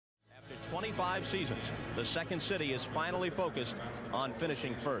25 seasons, the second city is finally focused on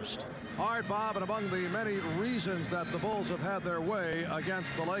finishing first. All right, Bob, and among the many reasons that the Bulls have had their way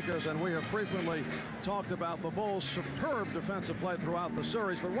against the Lakers, and we have frequently talked about the Bulls' superb defensive play throughout the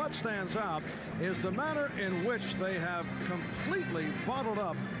series, but what stands out is the manner in which they have completely bottled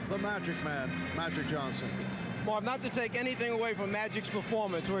up the Magic Man, Magic Johnson. Marv, not to take anything away from Magic's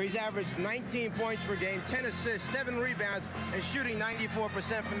performance, where he's averaged 19 points per game, 10 assists, 7 rebounds, and shooting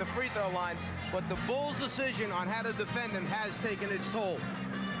 94% from the free throw line, but the Bulls' decision on how to defend him has taken its toll.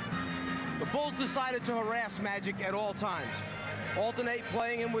 The Bulls decided to harass Magic at all times. Alternate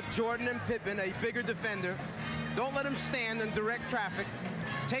playing him with Jordan and Pippen, a bigger defender. Don't let him stand in direct traffic.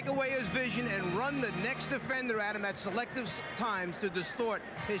 Take away his vision and run the next defender at him at selective times to distort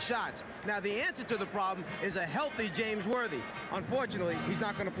his shots. Now, the answer to the problem is a healthy James Worthy. Unfortunately, he's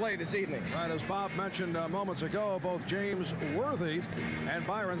not going to play this evening. Right, as Bob mentioned moments ago, both James Worthy and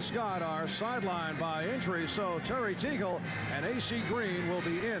Byron Scott are sidelined by injury, so Terry Teagle and A.C. Green will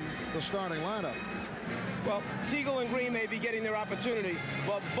be in the starting lineup. Well, Teagle and Green may be getting their opportunity,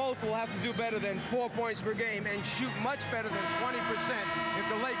 but both will have to do better than 4 points per game and shoot much better than 20% if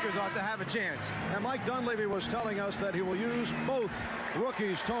the Lakers are to have a chance. And Mike Dunleavy was telling us that he will use both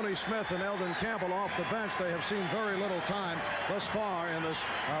rookies, Tony Smith and Eldon Campbell, off the bench. They have seen very little time thus far in this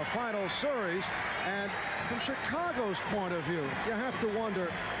final series. And from Chicago's point of view, you have to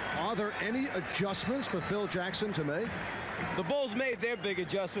wonder, are there any adjustments for Phil Jackson to make? The Bulls made their big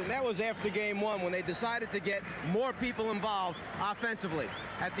adjustment, and that was after Game 1 when they decided to get more people involved offensively.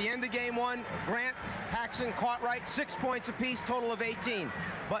 At the end of Game 1, Grant, Paxson, Cartwright, 6 points apiece, total of 18.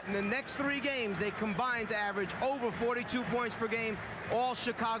 But in the next 3 games, they combined to average over 42 points per game. All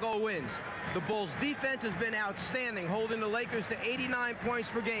Chicago wins. The Bulls' defense has been outstanding, holding the Lakers to 89 points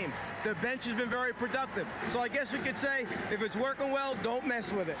per game. Their bench has been very productive. So I guess we could say, if it's working well, don't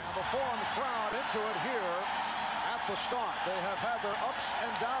mess with it. The foreign crowd into it here. The start. They have had their ups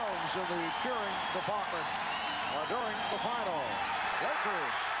and downs in the cheering department during the final.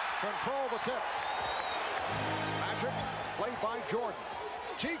 Lakers control the tip. Magic played by Jordan.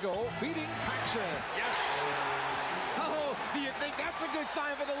 Teagle beating Paxson. Yes. Oh, do you think that's a good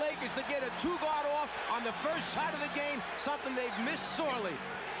sign for the Lakers to get a 2-guard off on the first shot of the game? Something they've missed sorely.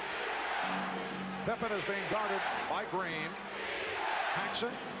 Pippen is being guarded by Green.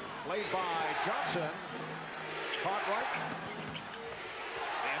 Paxson played by Johnson. Cartwright.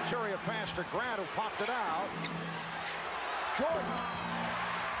 The interior pass to Grant, who popped it out. Jordan.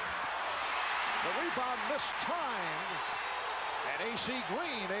 The rebound mistimed. And A.C.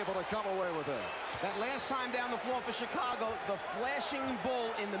 Green able to come away with it. That last time down the floor for Chicago, the flashing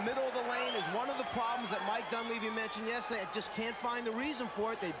bull in the middle of the lane is one of the problems that Mike Dunleavy mentioned yesterday. I just can't find the reason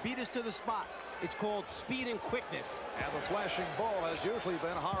for it. They beat us to the spot. It's called speed and quickness. And the flashing bull has usually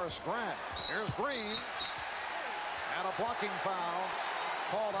been Horace Grant. Here's Green. And a blocking foul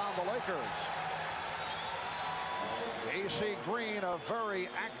called on the Lakers. A.C. Green, a very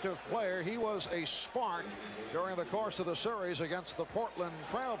active player. He was a spark during the course of the series against the Portland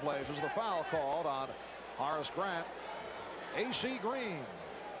Trailblazers. The foul called on Horace Grant. A.C. Green,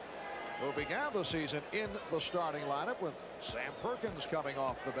 who began the season in the starting lineup with Sam Perkins coming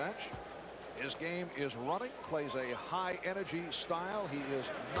off the bench. His game is running, plays a high-energy style. He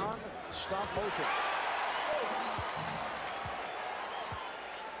is non-stop motion.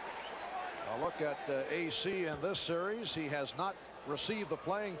 A look at AC in this series. He has not received the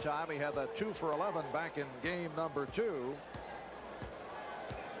playing time. He had that 2 for 11 back in game number 2.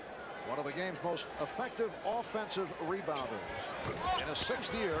 One of the game's most effective offensive rebounders in his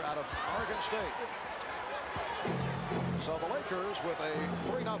 6th year out of Oregon State. So the Lakers with a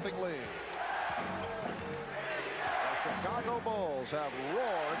 3-0 lead. The Chicago Bulls have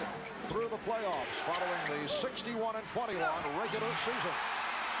roared through the playoffs following the 61-21 regular season.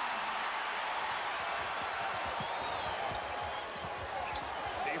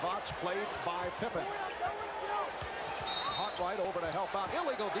 Played by Pippen. Cartwright over to help out.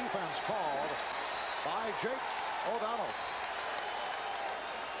 Illegal defense called by Jake O'Donnell.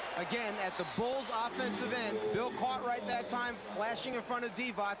 Again, at the Bulls' offensive end, Bill Cartwright that time flashing in front of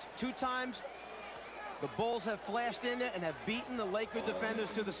Divac 2 times. The Bulls have flashed in there and have beaten the Laker defenders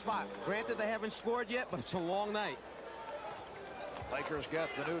to the spot. Granted, they haven't scored yet, but it's a long night. Lakers get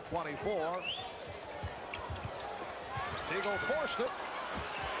the new 24. Teagle forced it.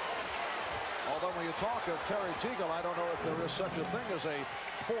 Although when you talk of Terry Teagle, I don't know if there is such a thing as a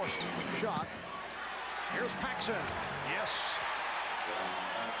forced shot. Here's Paxson. Yes.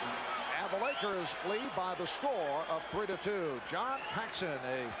 And the Lakers lead by the score of 3-2. John Paxson,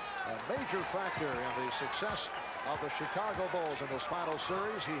 a major factor in the success of the Chicago Bulls in this final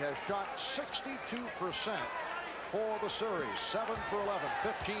series. He has shot 62% for the series. 7 for 11,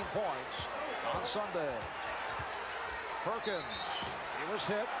 15 points on Sunday. Perkins, he was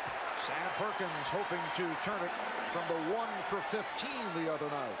hit. Sam Perkins hoping to turn it from the 1 for 15 the other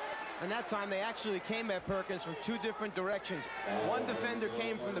night. And that time they actually came at Perkins from two different directions. One defender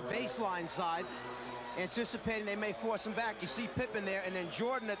came from the baseline side, anticipating they may force him back. You see Pippen there, and then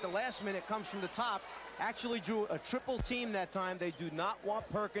Jordan at the last minute comes from the top. Actually drew a triple team that time. They do not want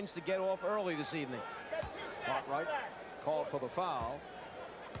Perkins to get off early this evening. Cartwright called for the foul.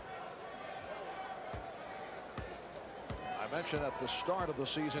 I mentioned at the start of the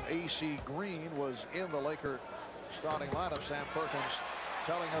season, A.C. Green was in the Laker starting lineup. Sam Perkins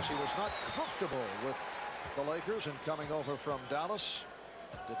telling us he was not comfortable with the Lakers and coming over from Dallas.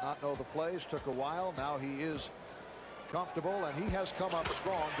 Did not know the plays, took a while. Now he is comfortable, and he has come up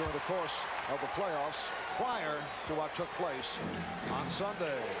strong during the course of the playoffs prior to what took place on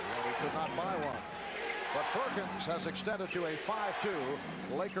Sunday, when he could not buy one. But Perkins has extended to a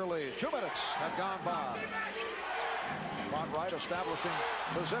 5-2 Laker lead. 2 minutes have gone by. Cartwright establishing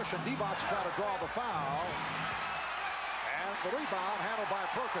possession. Divac trying to draw the foul. And the rebound handled by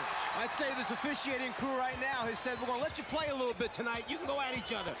Perkins. I'd say this officiating crew right now has said, we're going to let you play a little bit tonight. You can go at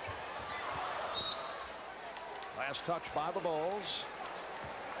each other. Last touch by the Bulls.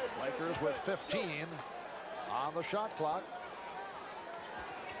 Lakers with 15 on the shot clock.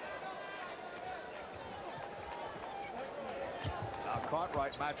 Now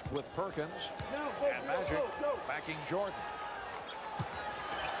Cartwright matched with Perkins. And Magic backing Jordan.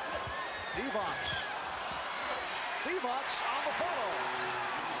 Divac. Divac on the follow.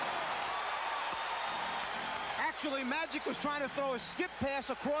 Actually, Magic was trying to throw a skip pass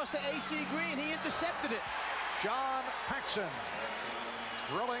across to A.C. Green. He intercepted it. John Paxson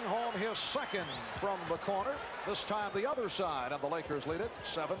drilling home his second from the corner. This time the other side, and the Lakers lead it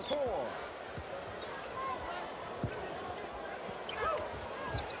 7-4.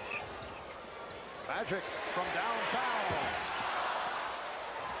 Magic from downtown.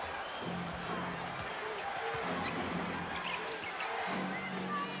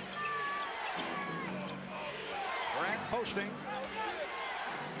 Grant posting.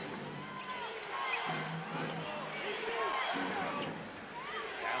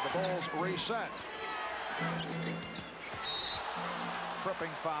 And the Bulls reset.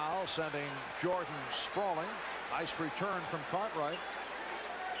 Tripping foul, sending Jordan sprawling. Nice return from Cartwright.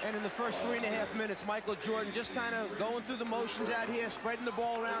 And in the first 3.5 minutes, Michael Jordan just kind of going through the motions out here, spreading the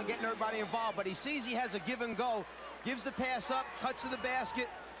ball around, getting everybody involved. But he sees he has a give and go, gives the pass up, cuts to the basket.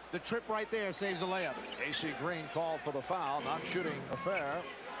 The trip right there saves a layup. A.C. Green called for the foul, non-shooting affair.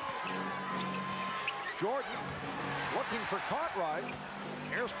 Jordan looking for Cartwright.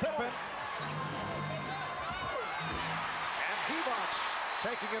 Here's Pippen. And Divac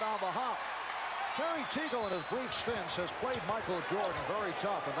taking it on the hop. Terry Teagle in his brief stints has played Michael Jordan very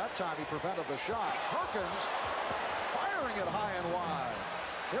tough, and that time he prevented the shot. Perkins firing it high and wide.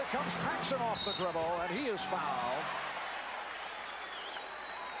 Here comes Paxson off the dribble, and he is fouled.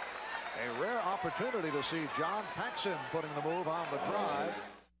 A rare opportunity to see John Paxson putting the move on the drive.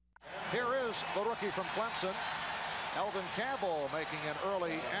 Here is the rookie from Clemson, Elvin Campbell, making an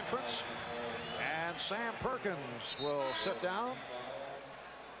early entrance. And Sam Perkins will sit down.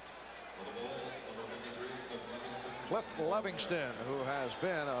 Cliff Levingston, who has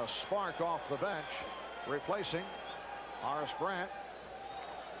been a spark off the bench, replacing Horace Grant.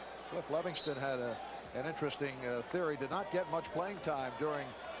 Cliff Levingston had an interesting theory. Did not get much playing time during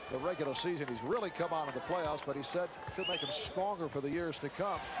the regular season. He's really come on in the playoffs, but he said should make him stronger for the years to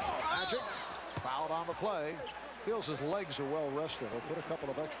come. Magic fouled on the play. Feels his legs are well rested. He'll put a couple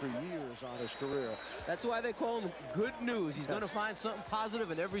of extra years on his career. That's why they call him good news. He's going to find something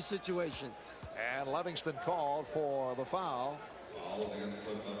positive in every situation. And Livingston called for the foul.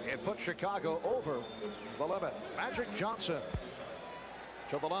 It put Chicago over the limit. Magic Johnson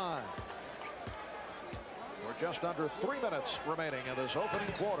to the line. We're just under 3 minutes remaining in this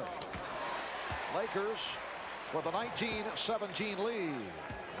opening quarter. Lakers with a 19-17 lead.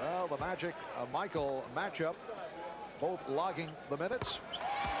 Well, the Magic Michael matchup, both logging the minutes.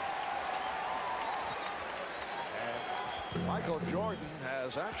 And Michael Jordan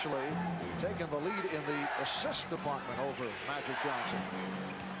has actually taken the lead in the assist department over Magic Johnson.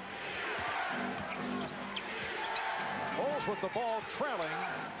 Bulls with the ball trailing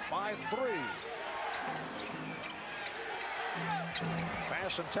by 3.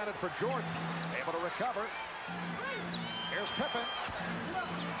 Pass intended for Jordan, able to recover. Here's Pippen.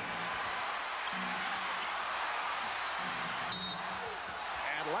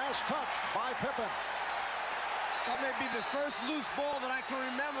 And last touch by Pippen. That may be the first loose ball that I can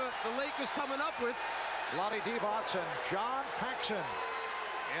remember the Lakers coming up with. Vlade Divac and John Paxson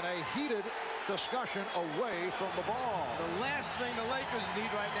in a heated discussion away from the ball. The last thing the Lakers need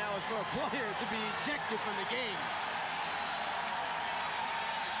right now is for a player to be ejected from the game.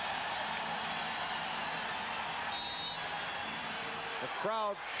 The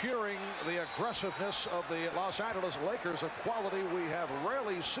crowd cheering the aggressiveness of the Los Angeles Lakers, a quality we have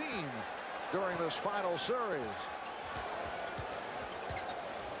rarely seen during this final series.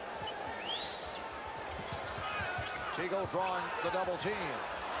 Teagle drawing the double team.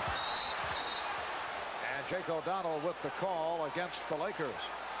 And Jake O'Donnell with the call against the Lakers.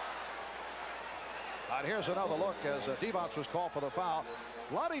 And here's another look as Divac was called for the foul.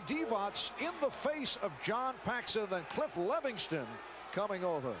 Vlade Divac in the face of John Paxson, then Cliff Levingston coming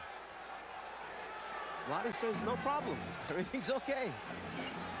over. Vlade says no problem. Everything's okay.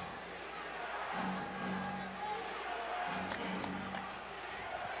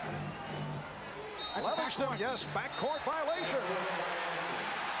 Levingston, yes, backcourt violation.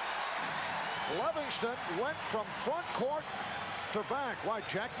 Levingston went from front court to back. Why,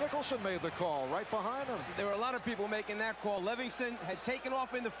 Jack Nicholson made the call right behind him. There were a lot of people making that call. Livingston had taken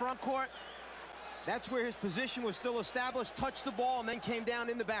off in the front court. That's where his position was still established, touched the ball, and then came down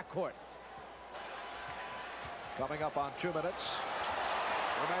in the backcourt. Coming up on 2 minutes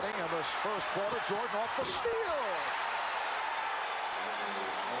remaining in this first quarter. Jordan off the steal.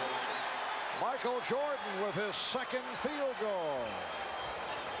 Michael Jordan with his second field goal.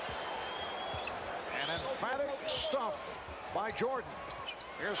 An emphatic stuff by Jordan.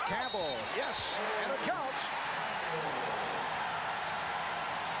 Here's Campbell. Yes, and it counts.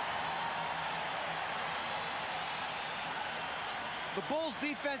 The Bulls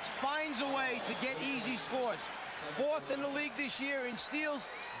defense finds a way to get easy scores. 4th in the league this year in steals.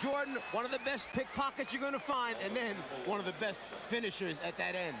 Jordan, one of the best pickpockets you're going to find, and then one of the best finishers at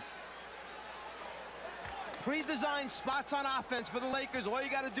that end. Pre-designed spots on offense for the Lakers. All you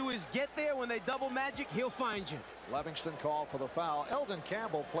got to do is get there. When they double Magic, he'll find you. Livingston called for the foul. Eldon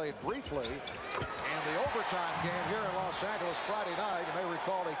Campbell played briefly in the overtime game here in Los Angeles Friday night. You may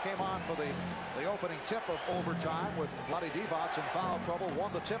recall he came on for the opening tip of overtime with Vlade Divac in foul trouble.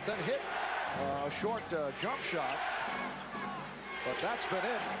 Won the tip, then hit a short jump shot. But that's been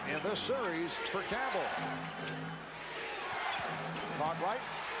it in this series for Campbell. Cartwright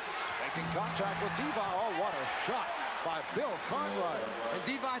making contact with Divac. Oh, what a shot by Bill Cartwright. And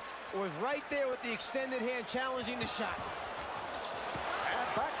Divac was right there with the extended hand challenging the shot.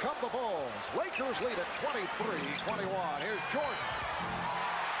 And back come the Bulls. Lakers lead at 23-21. Here's Jordan.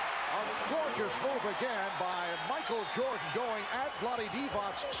 A gorgeous move again by Michael Jordan, going at Vlade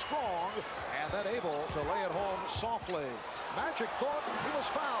Divac strong and then able to lay it home softly. Magic thought he was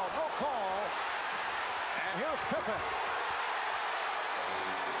fouled. No call. And here's Pippen.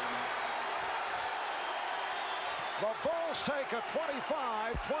 The Bulls take a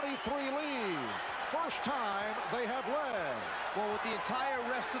 25-23 lead. First time they have led. Well, with the entire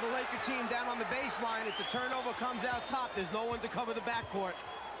rest of the Laker team down on the baseline, if the turnover comes out top, there's no one to cover the backcourt.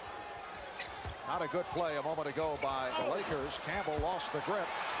 Not a good play a moment ago by the Lakers. Campbell lost the grip.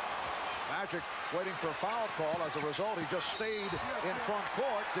 Magic waiting for a foul call. As a result, he just stayed in front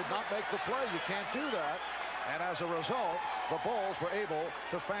court, did not make the play. You can't do that. And as a result, the Bulls were able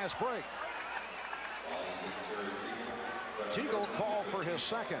to fast break. Teagle called for his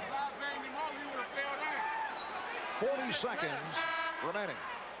second. 40 seconds remaining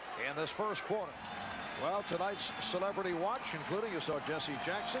in this first quarter. Well, tonight's Celebrity Watch, including, you saw Jesse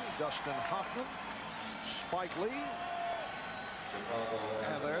Jackson, Dustin Hoffman, Spike Lee,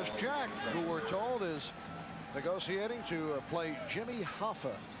 and there's Jack, who we're told is negotiating to play Jimmy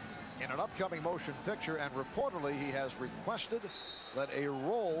Hoffa in an upcoming motion picture, and reportedly he has requested that a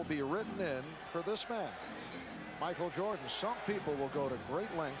role be written in for this man, Michael Jordan. Some people will go to great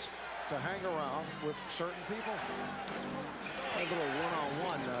lengths to hang around with certain people. A little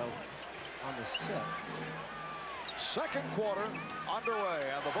one-on-one on the set. Second quarter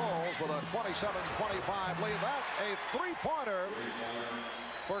underway, and the Bulls with a 27-25 lead. That a three-pointer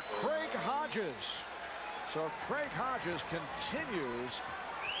for Craig Hodges. So Craig Hodges continues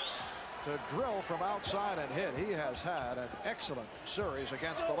to drill from outside and hit. He has had an excellent series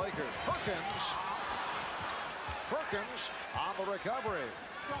against the Lakers. Perkins on the recovery.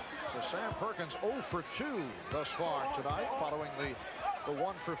 So Sam Perkins 0 for 2 thus far tonight, following the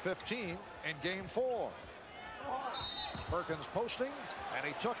 1 for 15 in game 4. Perkins posting, and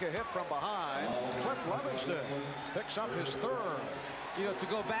he took a hit from behind. Cliff Levingston picks up his third. You know, to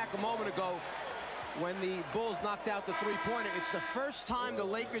go back a moment ago, when the Bulls knocked out the three-pointer. It's the first time the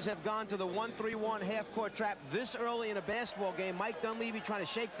Lakers have gone to the 1-3-1 half-court trap this early in a basketball game. Mike Dunleavy trying to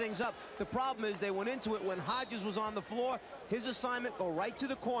shake things up. The problem is they went into it when Hodges was on the floor. His assignment, go right to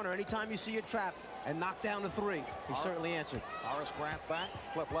the corner anytime you see a trap and knock down the three. He certainly answered. Horace Grant back.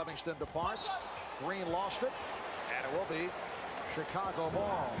 Cliff Levingston departs. Green lost it. And it will be Chicago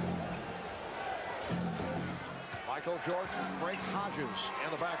ball. Michael Jordan, Craig Hodges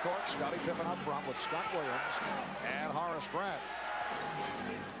in the backcourt. Scottie Pippen up front with Scott Williams and Horace Grant.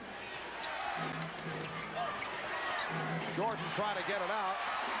 Jordan trying to get it out.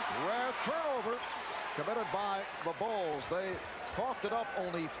 Rare turnover committed by the Bulls. They coughed it up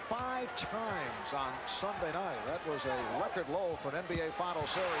only 5 times on Sunday night. That was a record low for an NBA Finals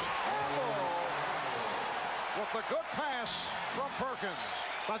series. Oh, with the good pass from Perkins.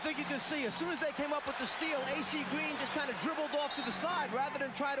 I think you can see as soon as they came up with the steal, AC Green just kind of dribbled off to the side rather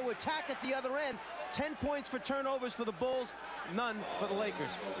than try to attack at the other end. 10 points for turnovers for the Bulls, none for the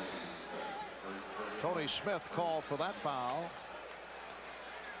Lakers. Tony Smith called for that foul.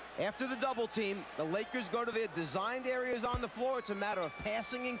 After the double team, the Lakers go to their designed areas on the floor. It's a matter of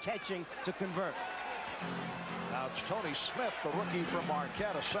passing and catching to convert. Now it's Tony Smith, the rookie from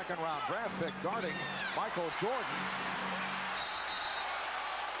Marquette, a second-round draft pick, guarding Michael Jordan.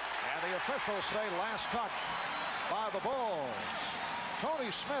 The officials say last touch by the Bulls.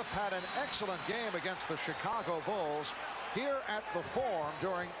 Tony Smith had an excellent game against the Chicago Bulls here at the Forum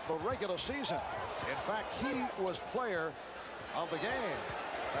during the regular season. In fact, he was player of the game.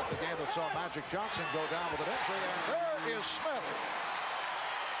 At the game that saw Magic Johnson go down with an injury. And there is Smith,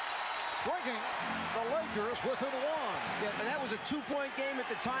 bringing the Lakers within 1. Yeah, and that was a 2-point game at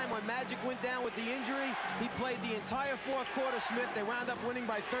the time when Magic went down with the injury. He played the entire fourth quarter, Smith. They wound up winning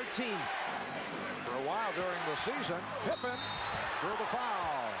by 13. For a while during the season, Pippen drew the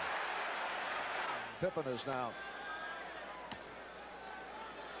foul. Pippen is now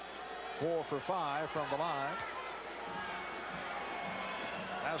 4 for 5 from the line.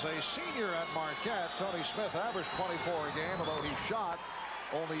 As a senior at Marquette, Tony Smith averaged 24 a game, although he shot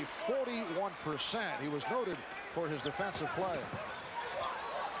only 41%. He was noted for his defensive play.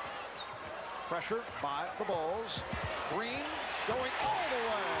 Pressure by the Bulls. Green going all the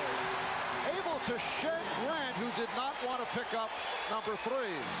way. Able to shed Grant, who did not want to pick up number 3.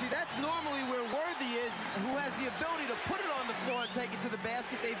 See, that's normally where Worthy is, who has the ability to put it on the floor and take it to the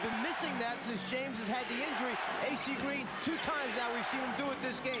basket. They've been missing that since James has had the injury. AC Green, 2 times now we've seen him do it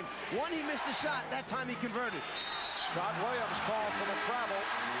this game. One, he missed a shot. That time he converted. Scott Williams called for the travel.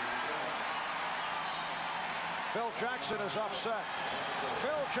 Phil Jackson is upset.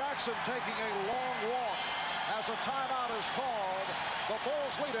 Phil Jackson taking a long walk as a timeout is called. The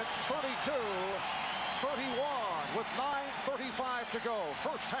Bulls lead it 32-31 with 9:35 to go.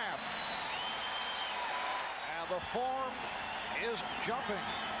 First half. And the Forum is jumping.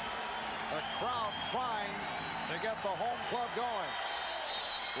 The crowd trying to get the home club going.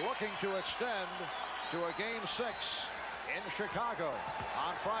 Looking to extend to a Game 6 in Chicago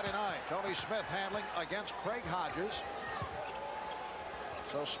on Friday night. Tony Smith handling against Craig Hodges.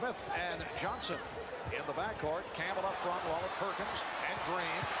 So Smith and Johnson in the backcourt. Campbell up front along with Perkins and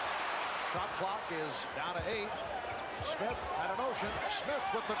Green. Shot clock is down to 8. Smith had a notion. Smith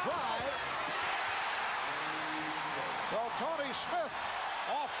with the drive. Well, Tony Smith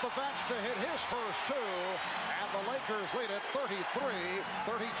off the bench to hit his first 2, and the Lakers lead it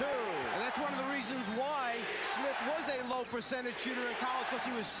 33-32. And that's one of the reasons why Smith was a low percentage shooter in college, because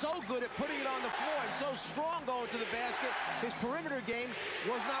he was so good at putting it on the floor and so strong going to the basket. His perimeter game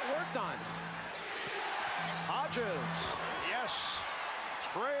was not worked on. Hodges, yes.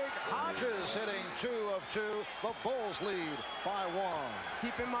 Craig Hodges hitting 2 of 2. The Bulls lead by 1.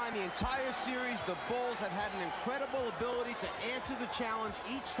 Keep in mind, the entire series, the Bulls have had an incredible ability to answer the challenge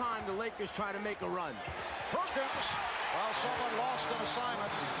each time the Lakers try to make a run. Perkins, well, someone lost an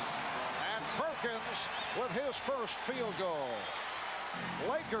assignment. And Perkins with his first field goal.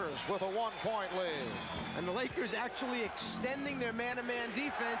 Lakers with a 1-point lead. And the Lakers actually extending their man-to-man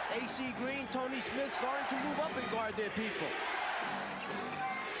defense. AC Green, Tony Smith starting to move up and guard their people.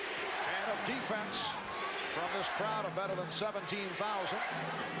 And of defense from this crowd of better than 17,000.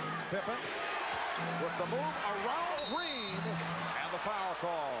 Pippen with the move around Green and the foul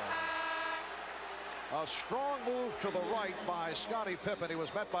call. A strong move to the right by Scottie Pippen. He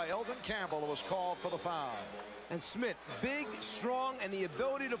was met by Elden Campbell, who was called for the foul. And Smith, big, strong, and the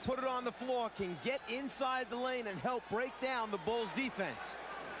ability to put it on the floor, can get inside the lane and help break down the Bulls' defense.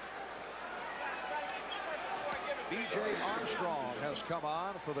 B.J. Armstrong has come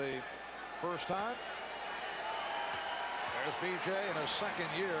on for the first time. There's B.J. in his second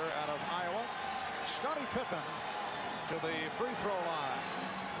year out of Iowa. Scottie Pippen to the free throw line.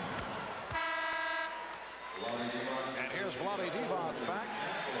 And here's Vlade Divac back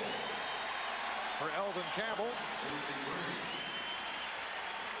for Eldon Campbell.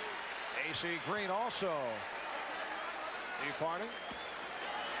 AC Green also departing.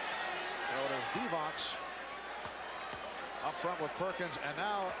 So it is Divac up front with Perkins, and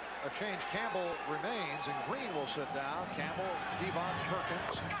now a change. Campbell remains, and Green will sit down. Campbell, Divac,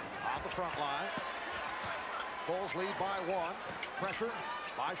 Perkins on the front line. Bulls lead by 1. Pressure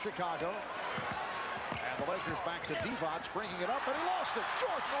by Chicago. And the Lakers back to Divac, bringing it up, and he lost it.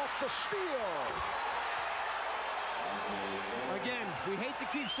 Jordan off the steal. Again, we hate to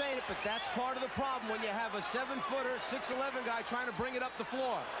keep saying it, but that's part of the problem when you have a 7-footer, 6'11" guy trying to bring it up the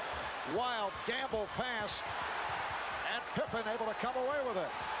floor. Wild gamble pass, and Pippen able to come away with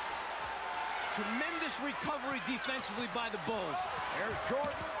it. Tremendous recovery defensively by the Bulls. Here's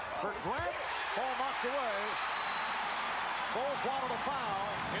Jordan for Grant. Ball knocked away. Bulls wanted a foul.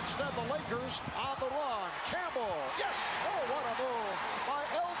 Instead, the Lakers on the run. Campbell. Yes. Oh, what a move by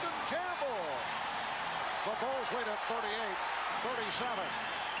Eldon Campbell. The Bulls lead at 38-37.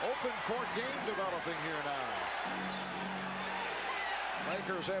 Open court game developing here now.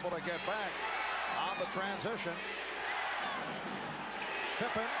 Lakers able to get back on the transition.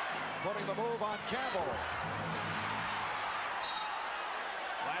 Pippen putting the move on Campbell.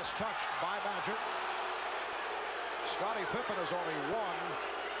 Last touch by Magic. Scottie Pippen is only 1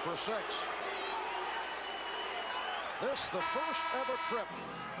 for 6. This the first ever trip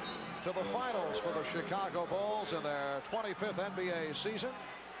to the finals for the Chicago Bulls in their 25th NBA season.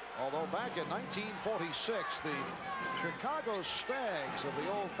 Although back in 1946, the Chicago Stags of the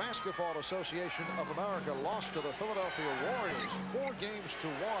old Basketball Association of America lost to the Philadelphia Warriors 4 games to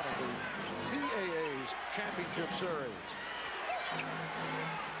 1 in the BAA's championship series.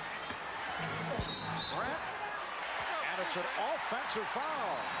 Grant, and it's an offensive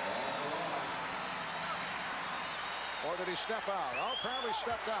foul. Or did he step out? Oh, apparently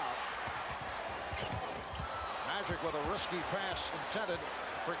stepped out. Magic with a risky pass intended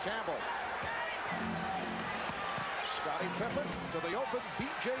for Campbell. Scottie Pippen to the open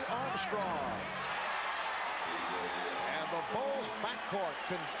B.J. Armstrong. And the Bulls backcourt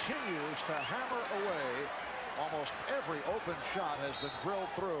continues to hammer away. Almost every open shot has been drilled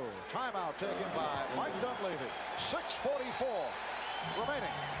through. Timeout taken by Mike Dunleavy. 6:44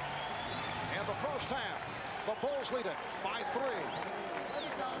 remaining in the first half. The Bulls lead it by 3.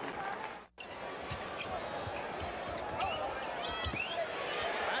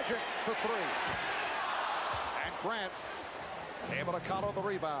 Magic for 3. And Grant able to counter the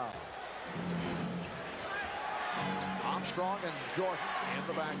rebound. Armstrong and Jordan in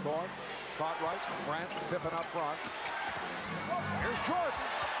the backcourt. Caught right. Grant, Pippen up front. Here's Jordan.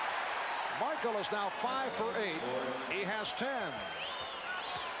 Michael is now 5 for 8. He has 10.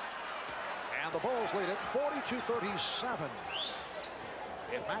 And the Bulls lead it 42-37.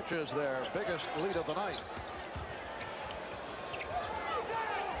 It matches their biggest lead of the night.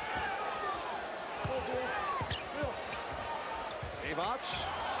 Divac,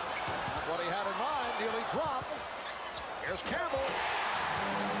 not what he had in mind, nearly dropped. Here's Campbell.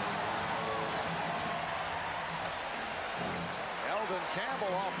 Eldon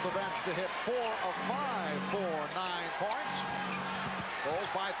Campbell off the bench to hit 4 of 5 for 9 points. Bulls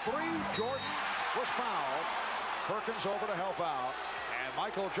by 3. Jordan was fouled. Perkins over to help out. And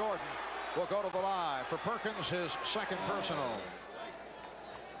Michael Jordan will go to the line for Perkins, his second personal.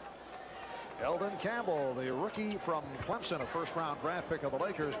 Eldon Campbell, the rookie from Clemson, a first-round draft pick of the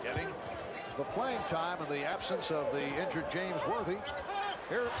Lakers, getting the playing time in the absence of the injured James Worthy.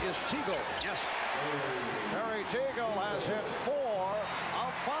 Here is Teagle. Yes. Terry Teagle has hit 4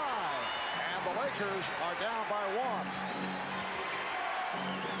 of 5. And the Lakers are down by 1.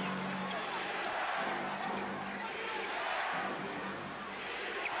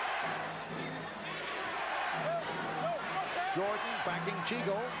 Jordan backing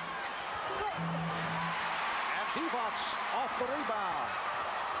Teagle. And Divac off the rebound.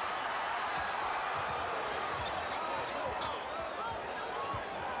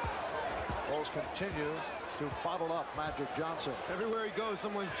 Bulls continue to bottle up Magic Johnson. Everywhere he goes,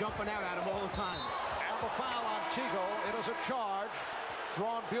 someone's jumping out at him all the time. And the foul on Teagle. It is a charge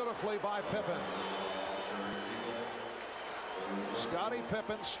drawn beautifully by Pippen. Scottie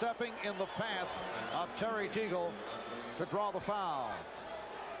Pippen stepping in the path of Terry Teagle to draw the foul.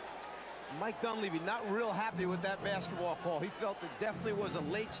 Mike Dunleavy not real happy with that basketball call. He felt it definitely was a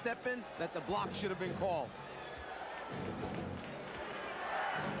late step in, that the block should have been called.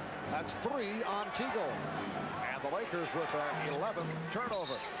 That's 3 on Teagle. And the Lakers with their 11th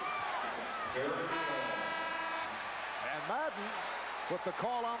turnover. And Madden with the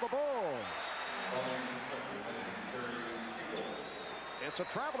call on the Bulls. It's a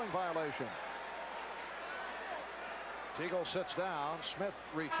traveling violation. Teagle sits down. Smith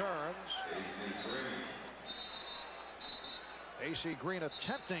returns. AC Green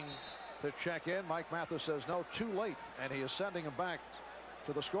attempting to check in. Mike Mathis says no, too late, and he is sending him back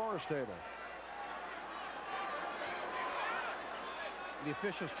to the scorer's table. The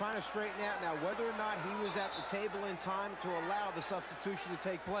officials trying to straighten out now whether or not he was at the table in time to allow the substitution to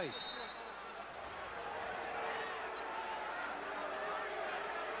take place.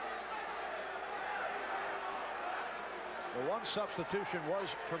 The one substitution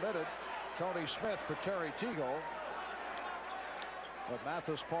was permitted, Tony Smith for Terry Teagle. But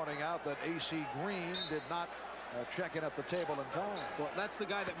Mathis pointing out that AC Green did not check in at the table in time. Well, that's the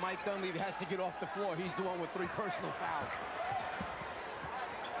guy that Mike Dunleavy has to get off the floor. He's the one with 3 personal fouls.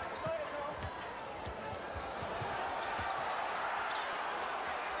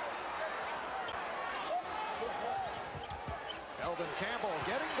 Elvin Campbell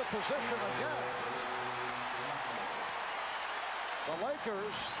getting the position again. The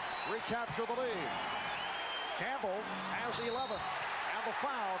Lakers recapture the lead. Campbell has 11, and the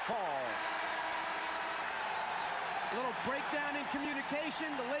foul call. A little breakdown in communication.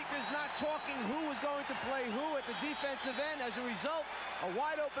 The Lakers not talking who was going to play who at the defensive end. As a result, a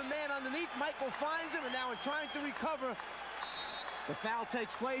wide open man underneath. Michael finds him, and now in trying to recover, the foul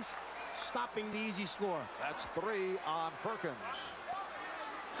takes place, stopping the easy score. That's 3 on Perkins.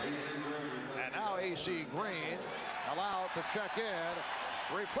 And now AC Green allowed to check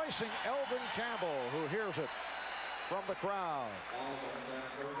in, replacing Elvin Campbell, who hears it from the crowd.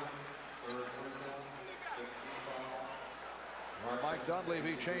 Mike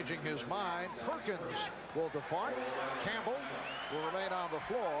Dunleavy changing his mind. Perkins will depart. Campbell will remain on the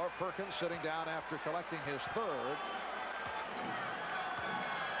floor. Perkins sitting down after collecting his 3rd.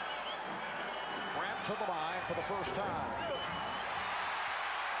 Grant to the line for the first time.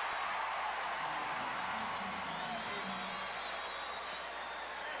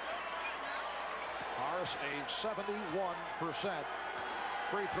 Horace, a 71%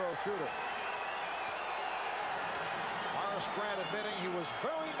 free throw shooter. Horace Grant admitting he was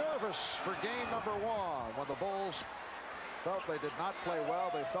very nervous for game number 1 when the Bulls felt they did not play well.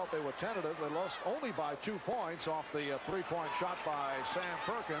 They felt they were tentative. They lost only by 2 points off the 3-point shot by Sam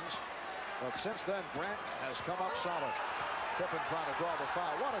Perkins. But since then, Grant has come up solid. Pippen trying to draw the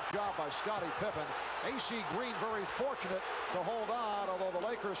foul. What a job by Scottie Pippen. AC Green very fortunate to hold on, although the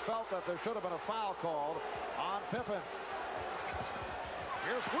Lakers felt that there should have been a foul called on Pippen.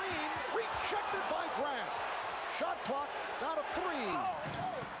 Here's Green, rejected by Grant. Shot clock down to 3.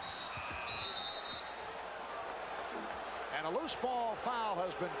 And a loose ball foul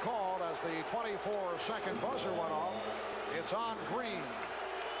has been called as the 24-second buzzer went off. It's on Green.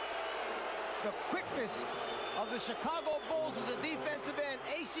 The quickness of the Chicago Bulls at the defensive end.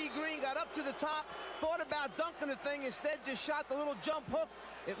 AC Green got up to the top, thought about dunking the thing, instead just shot the little jump hook.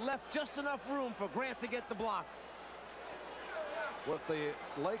 It left just enough room for Grant to get the block. With the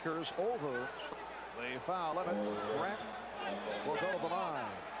Lakers over the foul limit, Grant will go to the line.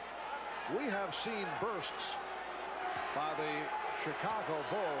 We have seen bursts by the Chicago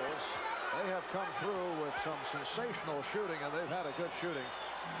Bulls. They have come through with some sensational shooting, and they've had a good shooting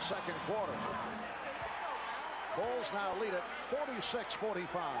second quarter. Bulls now lead it 46-45.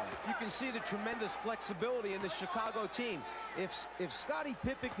 You can see the tremendous flexibility in the Chicago team. If Scottie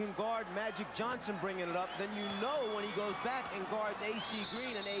Pippen can guard Magic Johnson bringing it up, then you know when he goes back and guards AC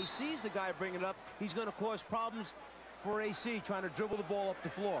Green, and AC's the guy bringing it up, he's going to cause problems for AC trying to dribble the ball up the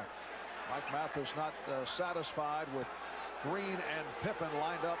floor. Mike Mathis not satisfied with Green and Pippen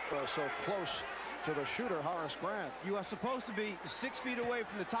lined up so close to the shooter, Horace Grant. You are supposed to be 6 feet away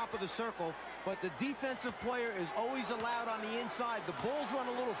from the top of the circle, but the defensive player is always allowed on the inside. The Bulls run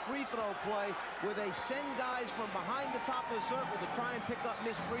a little free throw play where they send guys from behind the top of the circle to try and pick up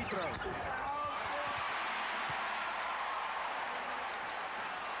missed free throws.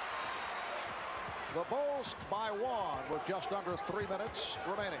 The Bulls by 1 with just under 3 minutes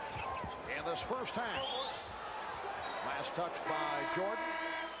remaining in this first half. Last touch by Jordan.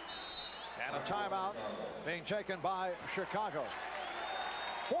 And a timeout being taken by Chicago.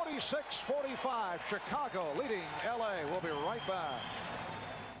 46-45, Chicago leading LA. We'll be right back.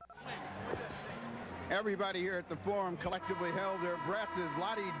 Everybody here at the Forum collectively held their breath as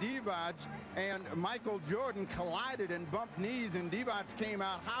Vlade Divac and Michael Jordan collided and bumped knees, and Divac came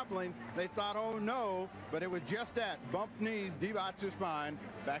out hobbling. They thought, oh no, but it was just that. Bumped knees, Divac is fine.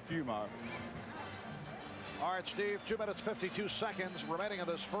 Back to you, Mark. All right, Steve, 2 minutes, 52 seconds remaining in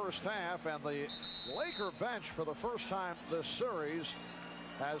this first half, and the Laker bench for the first time this series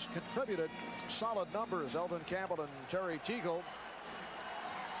has contributed solid numbers. Elvin Campbell and Terry Teagle,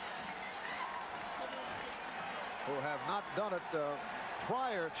 who have not done it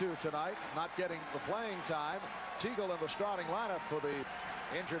prior to tonight, not getting the playing time. Teagle in the starting lineup for the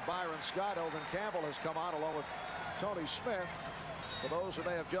injured Byron Scott. Elvin Campbell has come on along with Tony Smith. For those who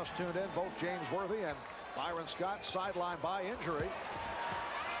may have just tuned in, both James Worthy and Byron Scott sidelined by injury.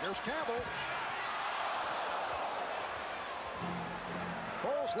 Here's Campbell.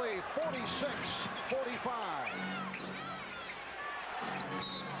 Bulls lead 46-45.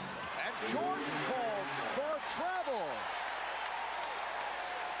 And Jordan called for travel.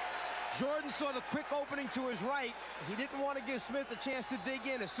 Jordan saw the quick opening to his right. He didn't want to give Smith a chance to dig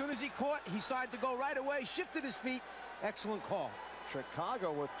in. As soon as he caught, he started to go right away, shifted his feet. Excellent call.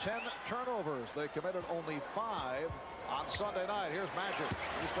 Chicago with 10 turnovers. They committed only 5 on Sunday night. Here's Magic.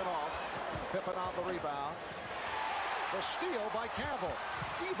 He's been off. Pippen on the rebound. The steal by Campbell.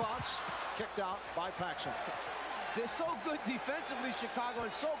 Divac kicked out by Paxson. They're so good defensively, Chicago,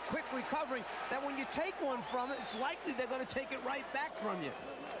 and so quick recovering that when you take one from it, it's likely they're going to take it right back from you.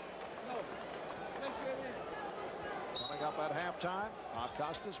 Coming up at halftime, Bob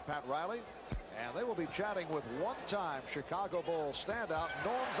Costas, Pat Riley, and they will be chatting with one-time Chicago Bulls standout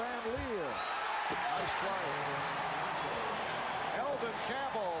Norm Van Leer. Nice play. Elvin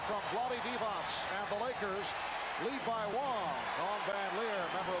Campbell from Vlade Divac, and the Lakers lead by 1. Norm Van Leer,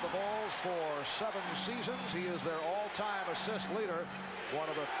 member of the Bulls for 7 seasons. He is their all-time assist leader, one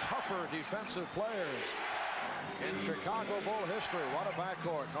of the tougher defensive players in Chicago Bull history. What a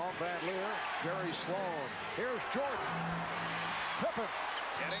backcourt. Norm Van Leer, Jerry Sloan. Here's Jordan. Pippen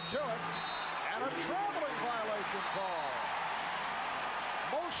getting to it. And a traveling violation call.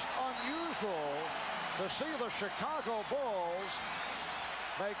 Most unusual to see the Chicago Bulls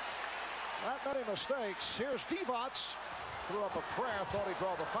make that many mistakes. Here's Divac. Threw up a prayer, thought he'd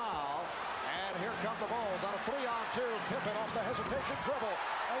draw the foul. And here come the Bulls on a 3-on-2. Pippen off the hesitation dribble.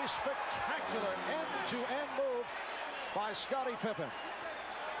 A spectacular end-to-end move by Scottie Pippen.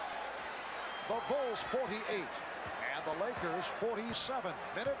 The Bulls 48 and the Lakers 47.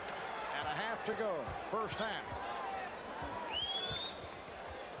 Minute and a half to go. First half.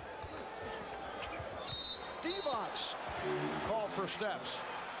 Divac called for steps.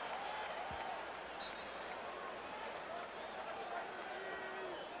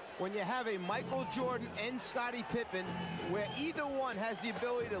 When you have a Michael Jordan and Scottie Pippen, where either one has the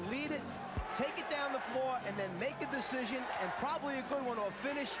ability to lead it, take it down the floor, and then make a decision, and probably a good one or a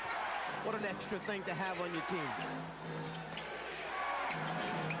finish, what an extra thing to have on your team.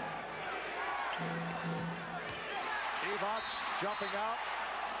 Divac jumping out,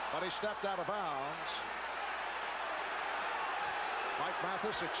 but he stepped out of bounds. Mike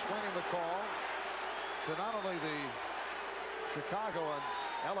Mathis explaining the call to not only the Chicago and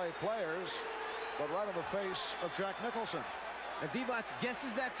LA players, but right in the face of Jack Nicholson. And Divac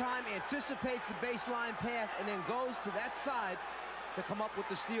guesses that time, anticipates the baseline pass, and then goes to that side to come up with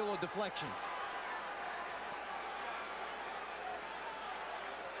the steal or deflection.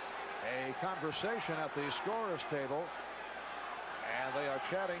 A conversation at the scorer's table, and they are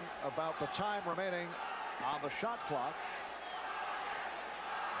chatting about the time remaining on the shot clock,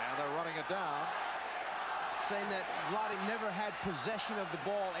 and they're running it down. Saying that Vlade never had possession of the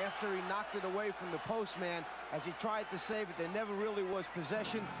ball after he knocked it away from the postman. As he tried to save it, there never really was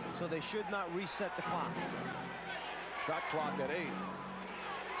possession, so they should not reset the clock. Shot clock at 8.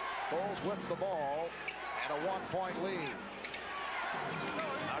 Bulls with the ball and a 1-point lead.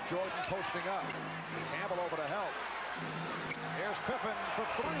 Now Jordan posting up. Campbell over to help. Here's Pippen for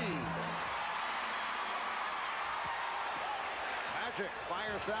 3. Magic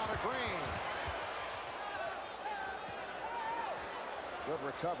fires down to Green. Good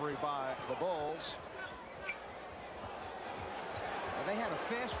recovery by the Bulls. And they had a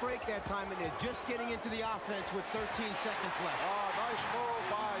fast break that time, and they're just getting into the offense with 13 seconds left. Oh, nice move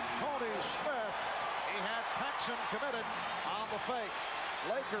by Tony Smith. He had Paxson committed on the fake.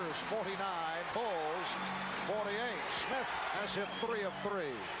 Lakers 49, Bulls 48. Smith has hit 3 of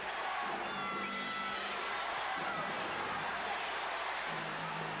 3.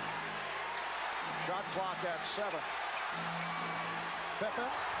 Shot clock at 7.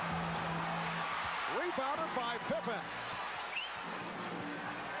 Pippen. Rebounded by Pippen.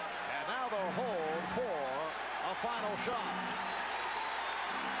 And now they'll hold for a final shot.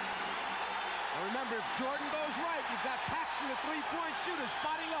 And remember, if Jordan goes right, you've got Paxson, the three-point shooter,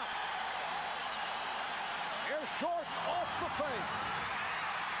 spotting up. Here's Jordan off the fake.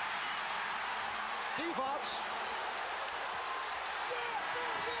 Divac.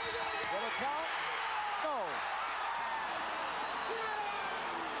 Will it count? No.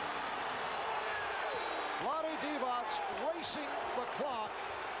 Vlade Divac racing the clock,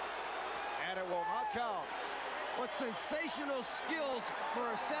 and it will not count. What sensational skills for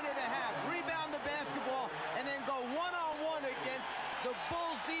a center to have. Rebound the basketball and then go one-on-one against the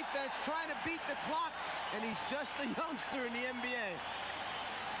Bulls defense trying to beat the clock, and he's just a youngster in the NBA.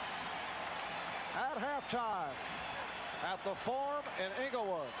 At halftime, at the Forum in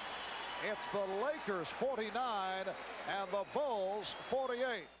Inglewood, it's the Lakers 49 and the Bulls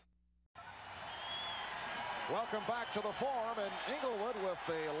 48. Welcome back to the Forum in Inglewood with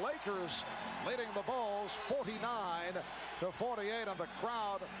the Lakers leading the Bulls 49-48, and the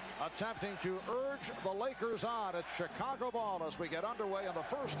crowd attempting to urge the Lakers on. It's Chicago ball as we get underway in the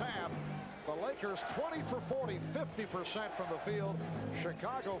first half. The Lakers 20 for 40, 50% from the field.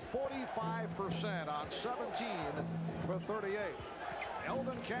 Chicago 45% on 17 for 38.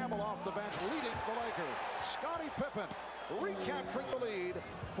 Elvin Campbell off the bench leading the Lakers. Scottie Pippen recapturing the lead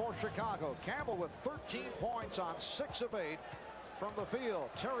for Chicago. Campbell with 13 points on 6 of 8 from the field.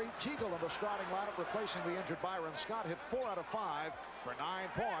 Terry Teagle in the starting lineup replacing the injured Byron Scott. Hit 4 out of 5 for 9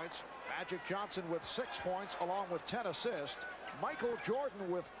 points. Magic Johnson with 6 points along with 10 assists. Michael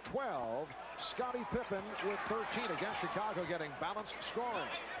Jordan with 12. Scottie Pippen with 13. Against Chicago getting balanced scoring.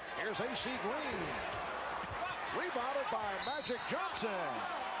 Here's A.C. Green. Rebounded by Magic Johnson.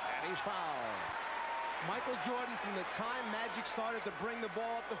 And he's fouled. Michael Jordan, from the time Magic started to bring the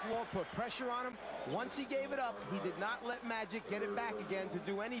ball up the floor, put pressure on him. Once he gave it up, he did not let Magic get it back again to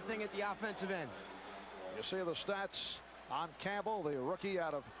do anything at the offensive end. You see the stats on Campbell, the rookie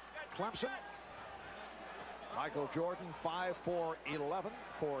out of Clemson. Michael Jordan 5 for 11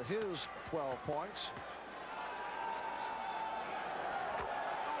 for his 12 points.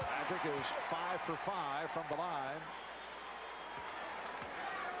 Magic is 5 for 5 from the line.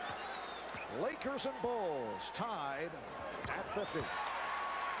 Lakers and Bulls tied at 50. And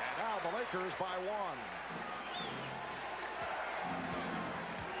now the Lakers by 1.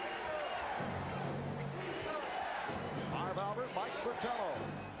 Marv Albert, Mike Fratello,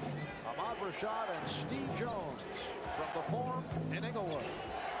 Ahmad Rashad, and Steve Jones from the Forum in Inglewood.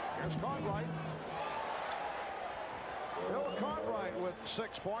 Here's Cartwright. Bill Cartwright with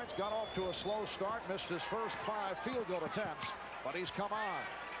 6 points. Got off to a slow start. Missed his first 5 field goal attempts, but he's come on.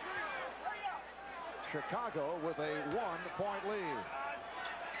 Chicago with a 1-point lead.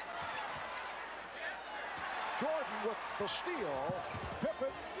 Jordan with the steal.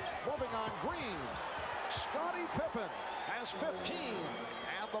 Pippen moving on Green. Scottie Pippen has 15,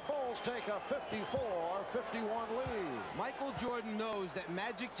 and the Bulls take a 54-51 lead. Michael Jordan knows that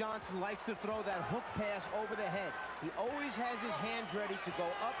Magic Johnson likes to throw that hook pass over the head. He always has his hands ready to go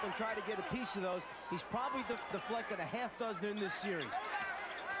up and try to get a piece of those. He's probably deflected a half dozen in this series.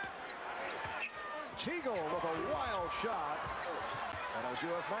 Teagle with a wild shot. And as you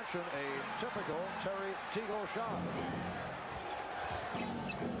have mentioned, a typical Terry Teagle shot.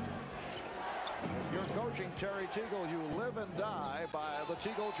 If you're coaching Terry Teagle, you live and die by the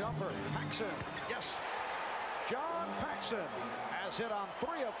Teagle jumper. Paxson, yes. John Paxson has hit on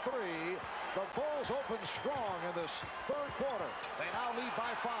 3 of 3. The Bulls open strong in this third quarter. They now lead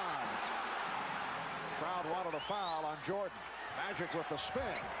by 5. Crowd wanted a foul on Jordan. Magic with the spin.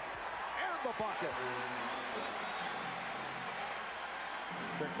 The bucket.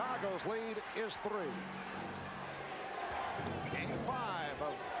 Chicago's lead is 3. Game 5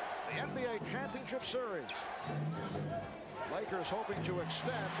 of the NBA Championship Series. Lakers hoping to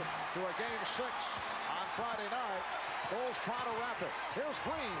extend to a Game 6 on Friday night. Bulls trying to wrap it. Here's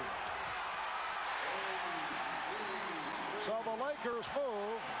Green. So the Lakers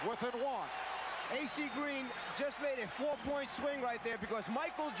move within 1. A.C. Green just made a 4-point swing right there because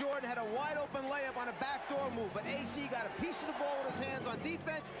Michael Jordan had a wide-open layup on a backdoor move, but A.C. got a piece of the ball with his hands on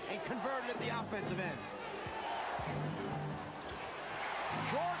defense and converted at the offensive end.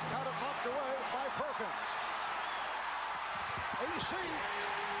 Jordan had it knocked away by Perkins. A.C.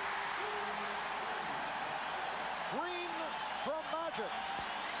 Green from Magic.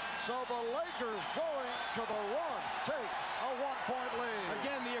 So the Lakers going to the run take a 1-point lead.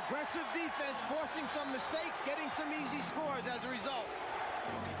 Again, the aggressive defense forcing some mistakes, getting some easy scores as a result.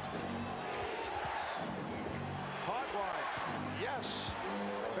 Cartwright, yes,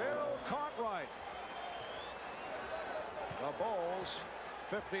 Bill Cartwright. The Bulls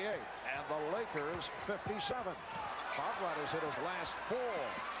 58 and the Lakers 57. Cartwright has hit his last 4.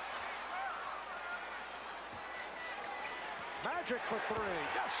 Magic for 3,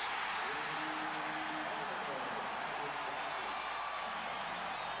 yes.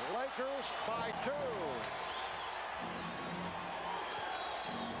 Lakers by 2.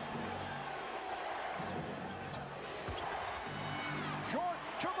 Jordan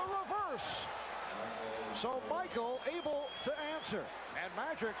to the reverse. So Michael able to answer. And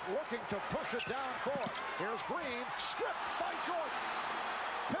Magic looking to push it down court. Here's Green, stripped by Jordan.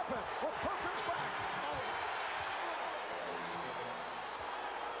 Pippen with Perkins back.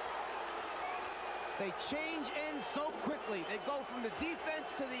 They change ends so quickly. They go from the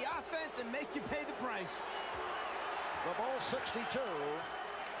defense to the offense and make you pay the price. The Bulls 62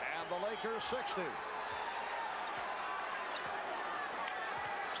 and the Lakers 60.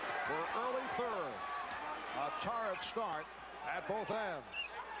 We're early third. A torrid start at both ends.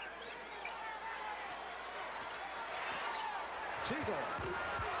 Teagle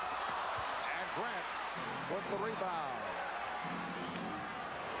and Grant with the rebound.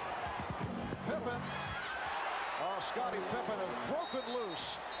 Pippen. Oh, Scottie Pippen has broken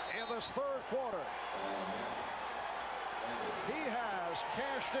loose in this third quarter. He has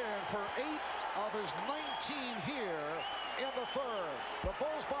cashed in for 8 of his 19 here in the third. The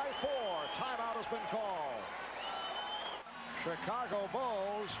Bulls by 4. Timeout has been called. Chicago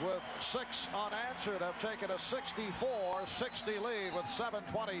Bulls with 6 unanswered have taken a 64-60 lead with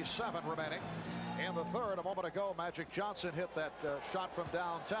 7:27 remaining in the third. A moment ago, Magic Johnson hit that shot from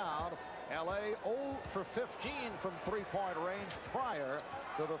downtown. LA 0 for 15 from three-point range prior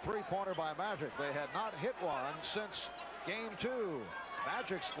to the three-pointer by Magic. They had not hit one since game 2.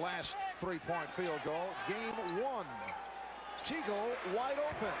 Magic's last three-point field goal, game 1. Teagle wide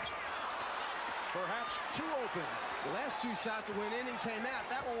open. Perhaps too open. The last 2 shots went in and came out.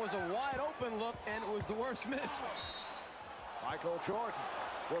 That one was a wide open look, and it was the worst miss. Michael Jordan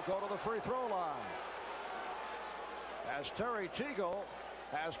will go to the free throw line. As Terry Teagle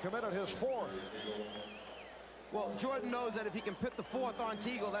has committed his 4th. Well, Jordan knows that if he can put the 4th on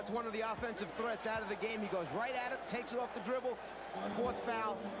Teagle, that's one of the offensive threats out of the game. He goes right at it, takes it off the dribble. 4th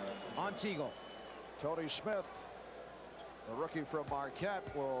foul on Teagle. Tony Smith, the rookie from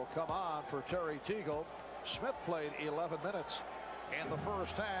Marquette, will come on for Terry Teagle. Smith played 11 minutes in the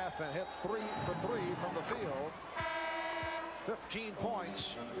first half and hit 3 for 3 from the field. 15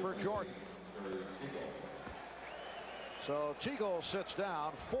 points for Jordan. So Teagle sits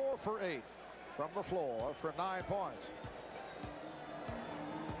down 4 for 8 from the floor for 9 points.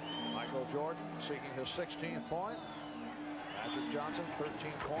 Michael Jordan seeking his 16th point. Magic Johnson 13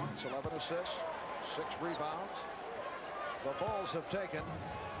 points, 11 assists, 6 rebounds. The Bulls have taken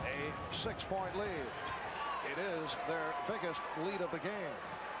a 6-point lead. It is their biggest lead of the game.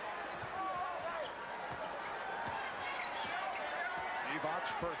 Divac,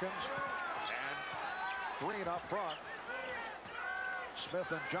 Perkins, and Green up front.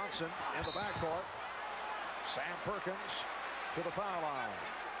 Smith and Johnson in the backcourt. Sam Perkins to the foul line.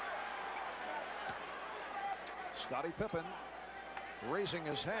 Scottie Pippen raising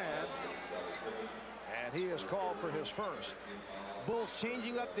his hand, and he is called for his first. Bulls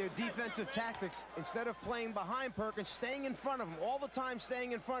changing up their defensive tactics. Instead of playing behind Perkins, staying in front of him, all the time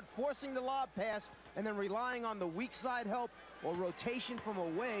staying in front, forcing the lob pass, and then relying on the weak side help or rotation from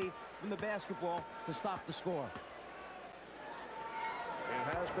away from the basketball to stop the score.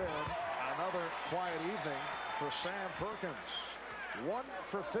 It has been another quiet evening for Sam Perkins. 1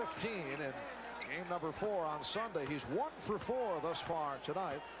 for 15 in game number 4 on Sunday. He's 1 for 4 thus far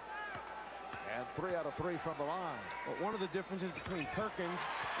tonight. And 3 out of 3 from the line. But one of the differences between Perkins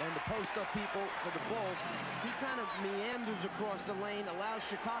and the post-up people for the Bulls, he kind of meanders across the lane, allows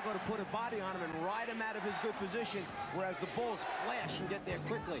Chicago to put a body on him and ride him out of his good position, whereas the Bulls flash and get there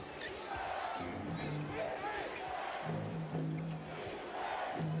quickly.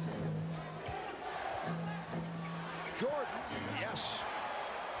 Jordan, yes.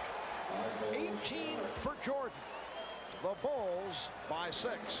 18 for Jordan. The Bulls by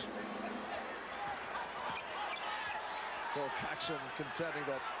 6. Phil Jackson contending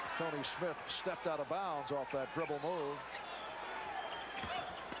that Tony Smith stepped out of bounds off that dribble move.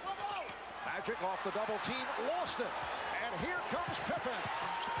 Magic off the double team, lost it. And here comes Pippen.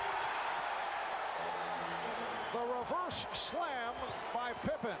 The reverse slam by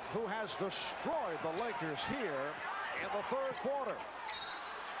Pippen, who has destroyed the Lakers here in the third quarter.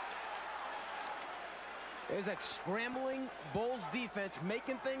 There's that scrambling Bulls defense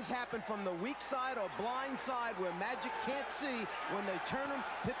making things happen from the weak side or blind side where Magic can't see. When they turn him,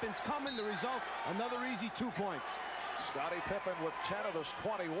 Pippen's coming. The result, another easy 2 points. Scottie Pippen with 10 of his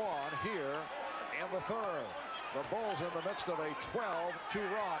 21 here in the third. The Bulls in the midst of a 12-2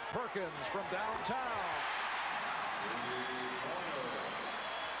 run. Perkins from downtown.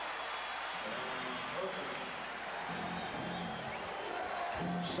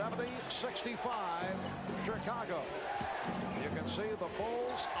 70-65 Chicago. You can see the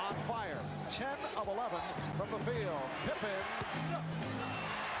Bulls on fire. 10 of 11 from the field. Pippen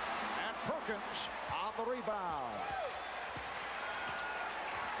and Perkins on the rebound.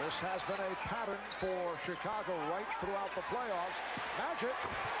 This has been a pattern for Chicago right throughout the playoffs. Magic.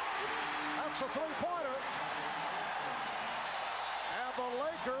 That's a three-pointer. And the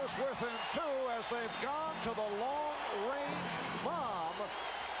Lakers within two as they've gone to the long-range bomb,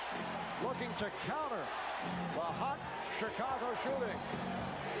 looking to counter the hot Chicago shooting.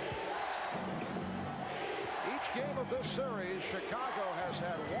 Each game of this series, Chicago has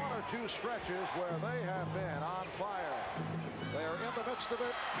had one or two stretches where they have been on fire. They are in the midst of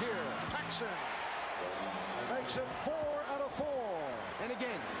it here. Paxson makes it 4 out of 4. And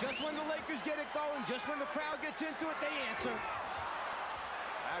again, just when the Lakers get it going, just when the crowd gets into it, they answer.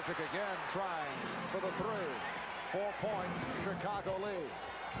 Magic again trying for the three. 4-point Chicago lead.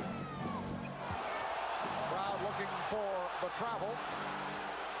 Crowd looking for the travel.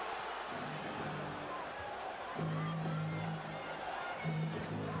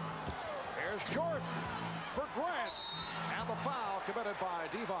 Here's Jordan for Grant. And the foul committed by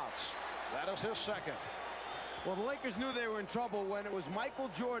Divac. That is his second. Well, the Lakers knew they were in trouble when it was Michael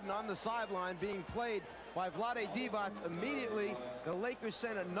Jordan on the sideline being played by Vlade Divac. Immediately, the Lakers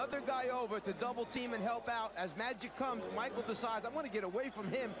sent another guy over to double team and help out. As Magic comes, Michael decides, I'm going to get away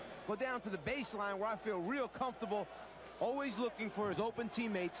from him, go down to the baseline where I feel real comfortable, always looking for his open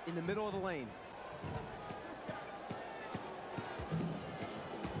teammates in the middle of the lane.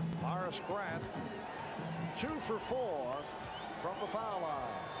 Horace Grant, 2 for 4 from the foul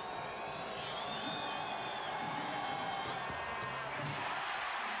line.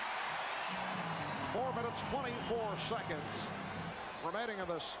 Four minutes, 24 seconds remaining in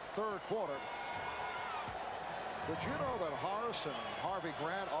this third quarter. Did you know that Horace and Harvey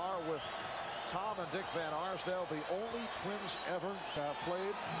Grant are, with Tom and Dick Van Arsdale, the only twins ever to have played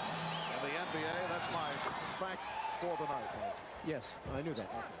in the NBA? That's my fact for the night, Mike. Yes, I knew that.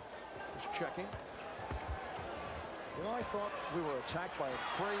 Just checking. You know, I thought we were attacked by a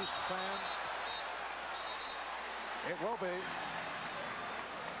crazed fan. It will be.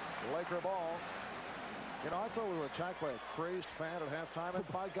 Laker ball. You know, I thought we were attacked by a crazed fan at halftime, and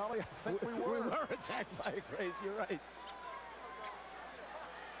by golly, I think we were. We were attacked by a craze, you're right.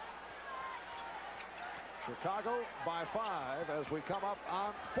 Chicago by 5 as we come up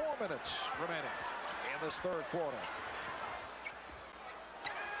on 4 minutes remaining in this third quarter.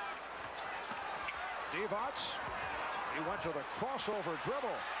 Divac, he went to the crossover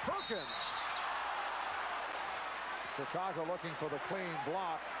dribble. Perkins. Chicago looking for the clean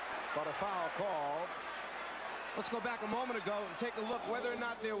block, but a foul called. Let's go back a moment ago and take a look whether or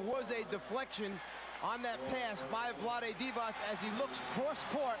not there was a deflection on that pass by Vlade Divac as he looks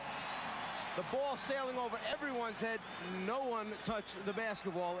cross-court. The ball sailing over everyone's head. No one touched the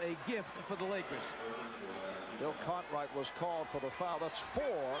basketball. A gift for the Lakers. Bill Cartwright was called for the foul. That's 4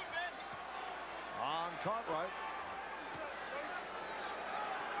 on Cartwright.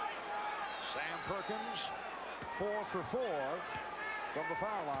 Sam Perkins, 4 for 4 from the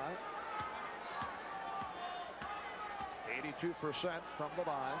foul line. 82% from the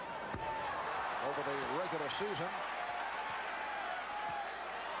line over the regular season.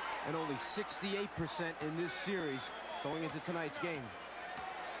 And only 68% in this series going into tonight's game.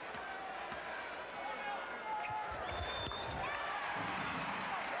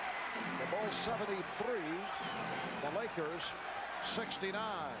 The Bulls 73, the Lakers 69.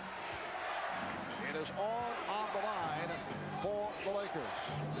 It is all on the line for the Lakers.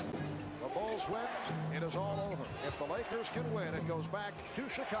 The Bulls win, it is all over. If the Lakers can win, it goes back to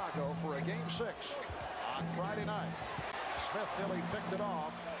Chicago for a Game 6 on Friday night. Smith nearly picked it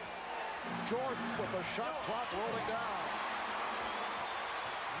off. Jordan with the shot clock rolling down.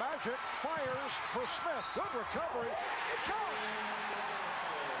 Magic fires for Smith. Good recovery. It counts.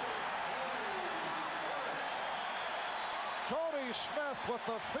 Tony Smith with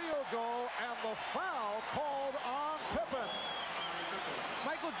the field goal and the foul called on Pippen.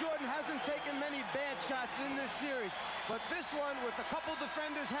 Michael Jordan hasn't taken many bad shots in this series, but this one, with a couple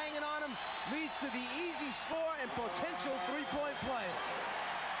defenders hanging on him, leads to the easy score and potential three-point play.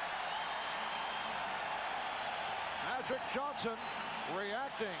 Magic Johnson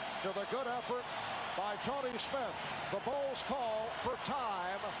reacting to the good effort by Tony Smith. The Bulls call for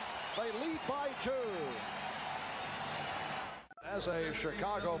time. They lead by 2. As a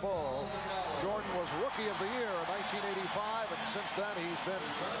Chicago Bull, Jordan was Rookie of the Year in 1985, and since then he's been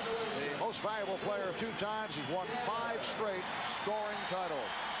the most valuable player 2 times. He's won 5 straight scoring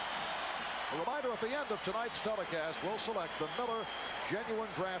titles. A reminder, at the end of tonight's telecast, we'll select the Miller Genuine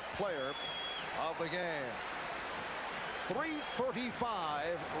Draft Player of the game.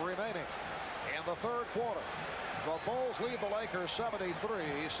 3:35 remaining in the third quarter. The Bulls lead the Lakers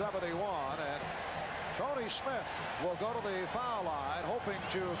 73-71, and Tony Smith will go to the foul line, hoping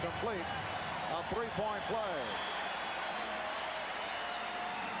to complete a three-point play.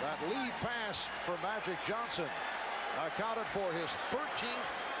 That lead pass for Magic Johnson accounted for his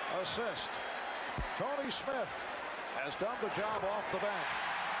 13th assist. Tony Smith has done the job off the bench.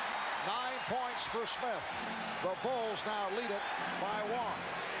 9 points for Smith. The Bulls now lead it by 1.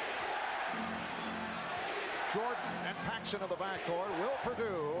 Jordan and Paxson in the backcourt. Will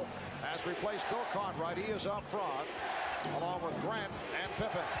Perdue has replaced Bill Cartwright. He is up front, along with Grant and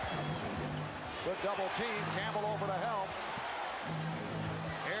Pippen. Good double team. Campbell over to help.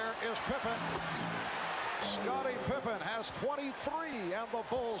 Here is Pippen. Scottie Pippen has 23, and the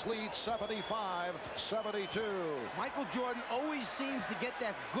Bulls lead 75-72. Michael Jordan always seems to get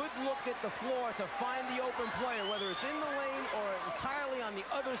that good look at the floor to find the open player, whether it's in the lane or entirely on the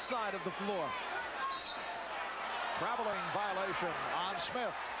other side of the floor. Traveling violation on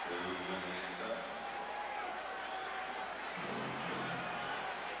Smith.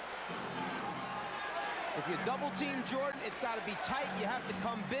 If you double team Jordan, it's got to be tight. You have to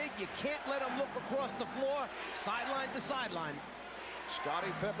come big. You can't let him look across the floor, sideline to sideline.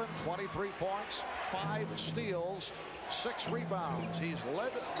 Scottie Pippen, 23 points, 5 steals, 6 rebounds. He's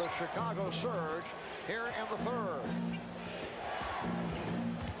led the Chicago Surge here in the third.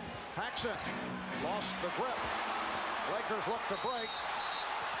 Paxson lost the grip. Lakers look to break.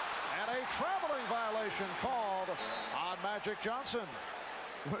 And a traveling violation called on Magic Johnson.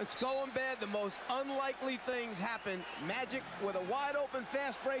 When it's going bad, the most unlikely things happen. Magic with a wide open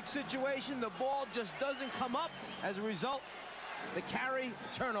fast break situation. The ball just doesn't come up. As a result, the carry,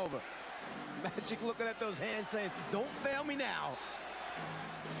 turnover. Magic looking at those hands saying, don't fail me now.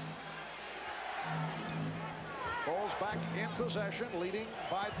 Bulls back in possession, leading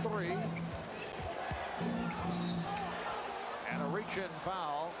by 3. And a reach-in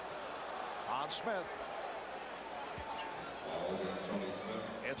foul on Smith.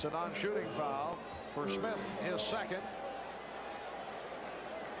 It's a non-shooting foul for Smith, his second.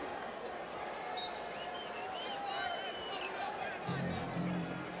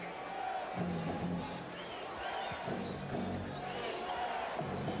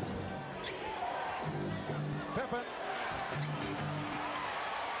 Pippen.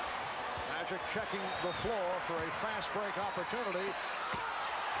 Magic checking the floor for a fast break opportunity.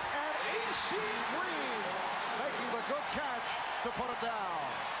 And A.C. Green making the good catch to put it down.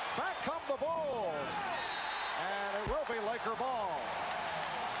 Back come the Bulls. And it will be Laker ball.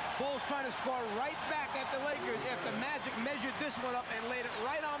 Bulls trying to score right back at the Lakers after Magic measured this one up and laid it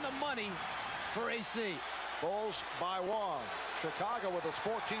right on the money for AC. Bulls by 1. Chicago with its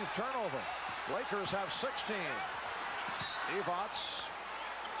 14th turnover. Lakers have 16. Evots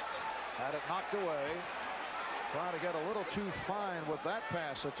had it knocked away. Trying to get a little too fine with that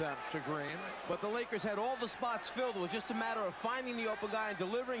pass attempt to Green. But the Lakers had all the spots filled. It was just a matter of finding the open guy and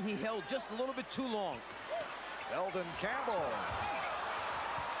delivering. He held just a little bit too long. Eldon Campbell.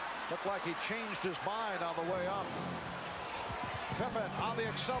 Looked like he changed his mind on the way up. Pippen on the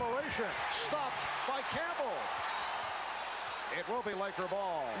acceleration. Stopped by Campbell. It will be Laker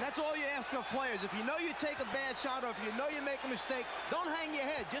ball. And that's all you ask of players. If you know you take a bad shot or if you know you make a mistake, don't hang your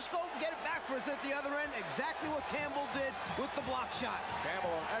head. Just go get it back for us at the other end. Exactly what Campbell did with the block shot.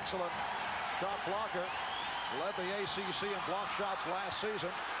 Campbell, an excellent shot blocker. Led the ACC in block shots last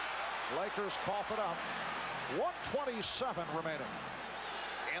season. Lakers cough it up. 1:27 remaining.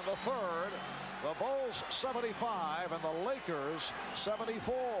 In the third, the Bulls 75 and the Lakers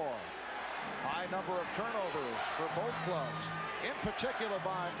 74. High number of turnovers for both clubs, in particular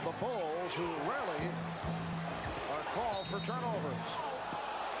by the Bulls, who rarely are called for turnovers.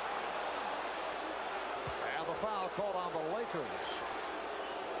 And the foul called on the Lakers.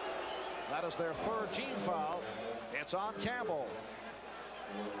 That is their third team foul. It's on Campbell.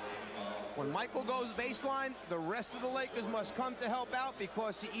 When Michael goes baseline, the rest of the Lakers must come to help out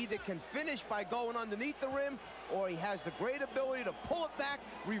because he either can finish by going underneath the rim or he has the great ability to pull it back,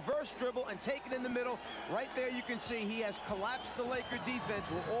 reverse dribble, and take it in the middle. Right there you can see he has collapsed the Laker defense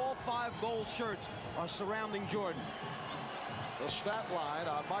where all 5 Bulls shirts are surrounding Jordan. The stat line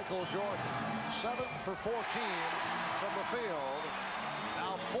on Michael Jordan, 7 for 14 from the field.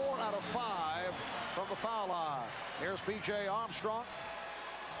 Now 4 out of 5 from the foul line. Here's B.J. Armstrong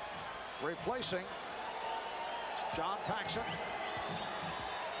replacing John Paxson.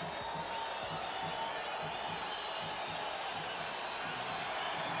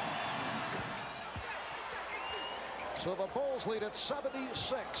 So the Bulls lead at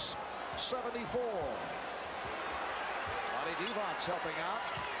 76-74. Vlade Divac helping out.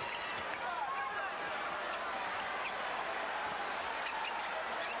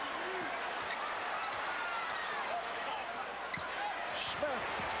 Smith.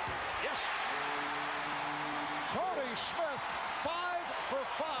 Yes. Tony Smith, 5 for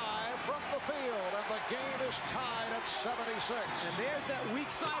 5 from the field, and the game is tied at 76. And there's that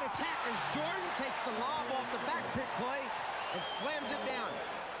weak side attack as Jordan takes the lob off the back pick play and slams it down.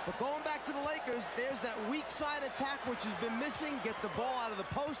 But going back to the Lakers, there's that weak side attack which has been missing. Get the ball out of the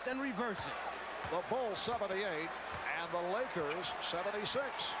post and reverse it. The Bulls 78 and the Lakers 76.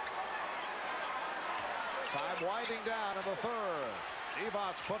 Time winding down in the third.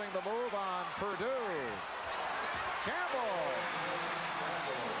 Divac putting the move on Purdue. Campbell.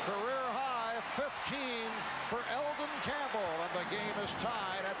 Career high 15 for Eldon Campbell, and the game is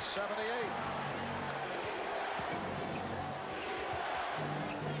tied at 78.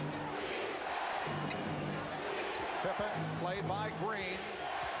 Pippen played by Green.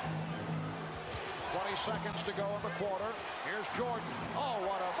 20 seconds to go in the quarter. Here's Jordan. Oh,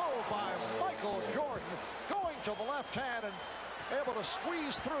 what a move by Michael Jordan. Going to the left hand and able to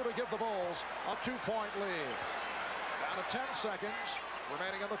squeeze through to give the Bulls a 2-point lead. Down to 10 seconds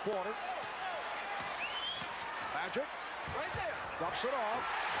remaining in the quarter. Magic. Right there. Dumps it off.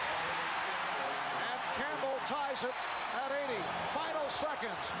 And Campbell ties it at 80. Final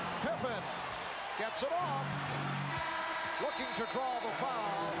seconds. Pippen gets it off. Looking to draw the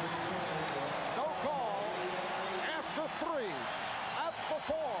foul. No call. After 3. At the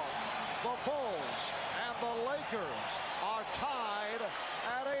 4. The Bulls and the Lakers are tied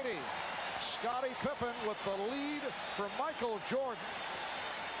at 80. Scottie Pippen with the lead for Michael Jordan.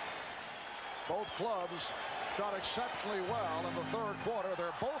 Both clubs shot exceptionally well in the third quarter.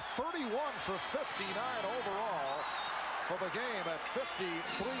 They're both 31 for 59 overall for the game at 53%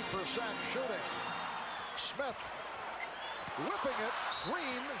 shooting. Smith whipping it.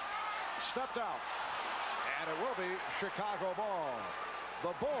 Green stepped out. And it will be Chicago ball.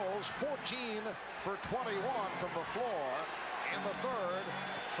 The Bulls 14 for 21 from the floor in the third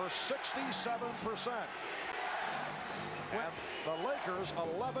for 67%. And the Lakers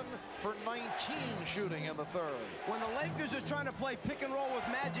 11 for 19 shooting in the third. When the Lakers are trying to play pick and roll with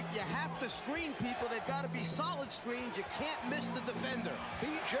Magic, you have to screen people. They've got to be solid screens. You can't miss the defender.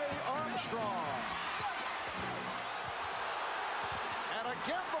 B.J. Armstrong. And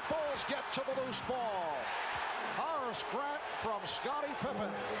again the Bulls get to the loose ball. Horace Grant from Scottie Pippen.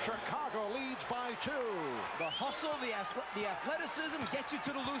 Chicago leads by 2. The hustle, the athleticism gets you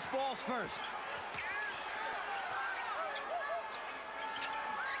to the loose balls first.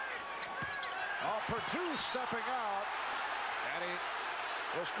 Oh, Purdue stepping out. And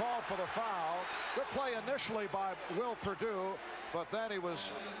he was called for the foul. Good play initially by Will Purdue, but then he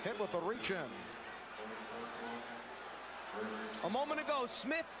was hit with the reach-in. A moment ago,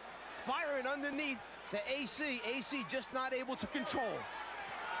 Smith firing underneath the AC. AC just not able to control.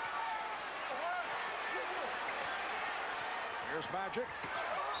 Here's Magic.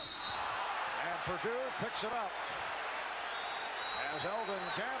 And Purdue picks it up. As Eldon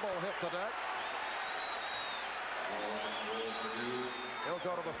Campbell hit the deck. He'll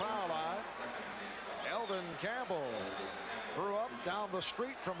go to the foul line. Eldon Campbell grew up down the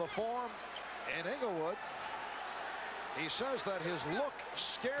street from the Forum in Inglewood. He says that his look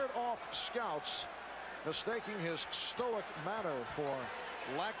scared off scouts, mistaking his stoic manner for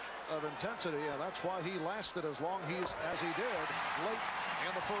lack of intensity, and that's why he lasted as long as he did late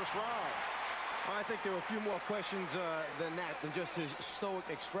in the first round. I think there were a few more questions than just his stoic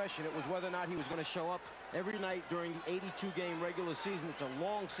expression. It was whether or not he was going to show up every night during the 82-game regular season. It's a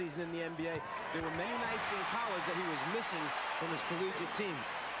long season in the NBA. There were many nights in college that he was missing from his collegiate team.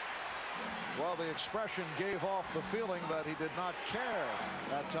 Well, the expression gave off the feeling that he did not care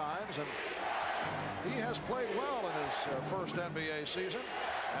at times, and he has played well in his first NBA season.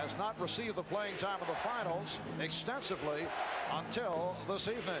 Has not received the playing time in the finals extensively until this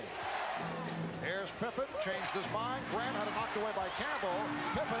evening. Here's Pippen, changed his mind. Grant had it knocked away by Campbell.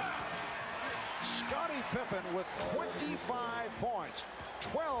 Pippen, Scottie Pippen with 25 points,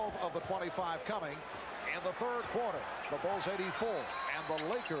 12 of the 25 coming in the third quarter. The Bulls 84 and the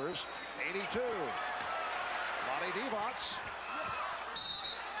Lakers 82. Vlade Divac.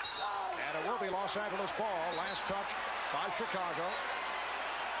 And it will be Los Angeles ball. Last touch by Chicago.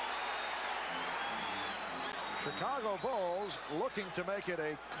 Chicago Bulls looking to make it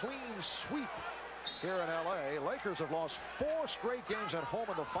a clean sweep here in L.A. Lakers have lost 4 straight games at home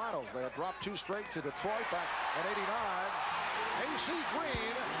in the finals. They had dropped 2 straight to Detroit back in '89. AC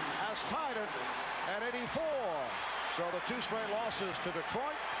Green has tied it at 84. So the 2 straight losses to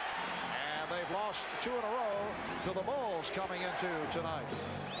Detroit, and they've lost 2 in a row to the Bulls coming into tonight.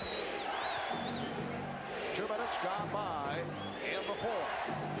 2 minutes gone by in the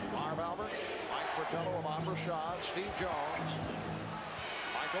 4th. Marv Albert, Mike Fratello, Ahmad Rashad, Steve Jones,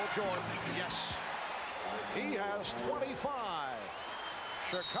 Michael Jordan. Yes, he has 25.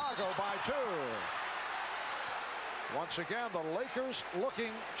 Chicago by 2. Once again, the Lakers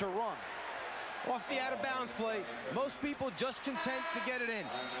looking to run. Off the out-of-bounds play, most people just content to get it in,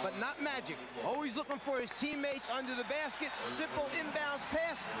 but not Magic. Always looking for his teammates under the basket. Simple inbounds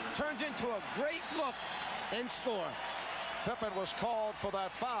pass turns into a great look and score. Pippen was called for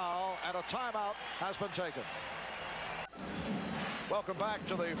that foul, and a timeout has been taken. Welcome back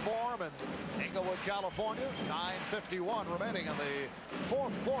to the Forum in Inglewood, California. 9:51 remaining in the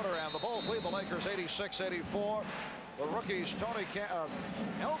 4th quarter, and the Bulls lead the Lakers 86-84. The rookies,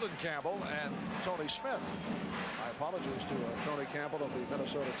 Eldon Campbell and Tony Smith. My apologies to Tony Campbell of the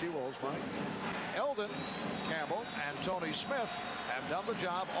Minnesota T-Wolves, Mike. Eldon Campbell and Tony Smith have done the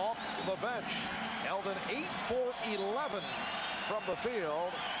job off the bench. Eldon 8 for 11 from the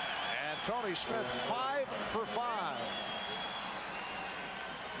field, and Tony Smith 5 for 5.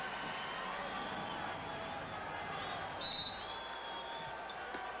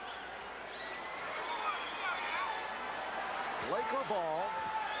 Laker ball.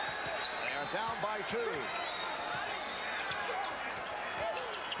 They are down by 2.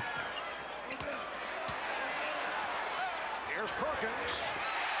 Here's Perkins.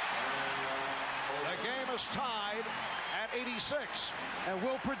 The game is tied at 86. And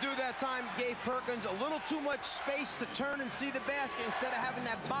Will Perdue that time gave Perkins a little too much space to turn and see the basket instead of having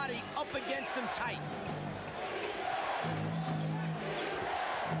that body up against him tight.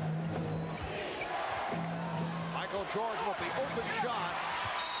 Michael Jordan with the open shot.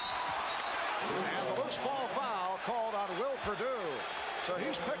 And the loose ball foul called on Will Perdue. So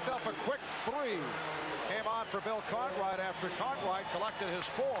he's picked up a quick 3. Came on for Bill Cartwright after Cartwright collected his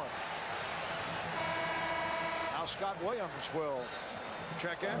 4th. Now Scott Williams will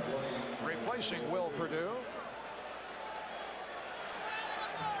check in, replacing Will Perdue.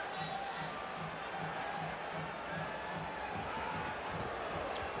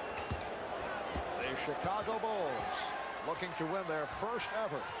 Chicago Bulls looking to win their first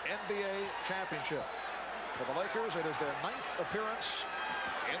ever NBA championship. For the Lakers, it is their 9th appearance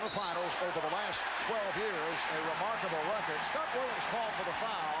in the finals over the last 12 years. A remarkable record. Scott Williams called for the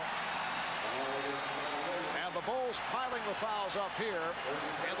foul. And the Bulls piling the fouls up here.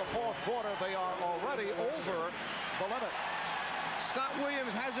 In the 4th quarter, they are already over the limit. Scott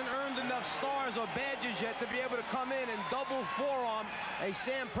Williams hasn't earned enough stars or badges yet to be able to come in and double forearm a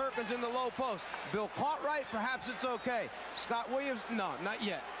Sam Perkins in the low post. Bill Cartwright, perhaps it's okay. Scott Williams, no, not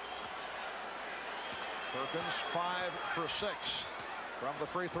yet. Perkins 5 for 6 from the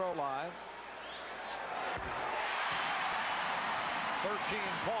free throw line. 13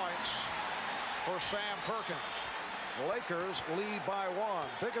 points for Sam Perkins. The Lakers lead by 1.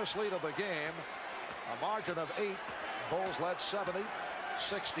 Biggest lead of the game. A margin of 8. Bulls led 70-62.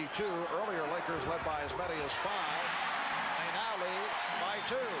 Earlier, Lakers led by as many as 5. They now lead by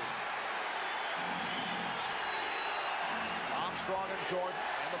 2. Armstrong and Jordan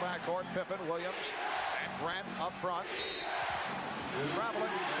in the backcourt. Pippen, Williams, and Grant up front.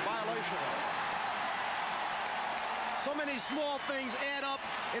 Traveling violation. So many small things add up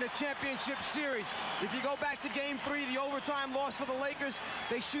in a championship series. If you go back to Game 3, the overtime loss for the Lakers,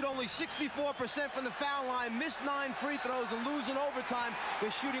 they shoot only 64% from the foul line, miss 9 free throws, and lose in overtime. They're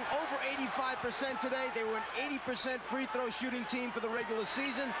shooting over 85% today. They were an 80% free throw shooting team for the regular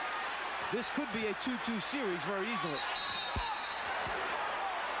season. This could be a 2-2 series very easily.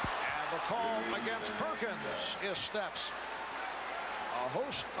 And the call against Perkins is steps. A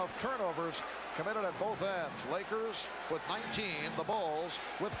host of turnovers committed at both ends. Lakers with 19, the Bulls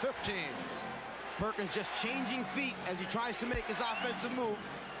with 15. Perkins just changing feet as he tries to make his offensive move,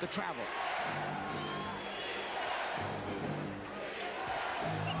 the travel.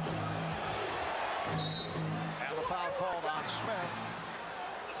 And the foul called on Smith.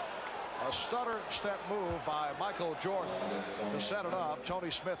 A stutter step move by Michael Jordan to set it up.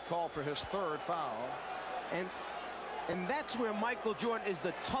 Tony Smith called for his 3rd foul. And that's where Michael Jordan is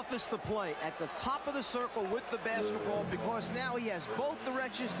the toughest to play, at the top of the circle with the basketball, because now he has both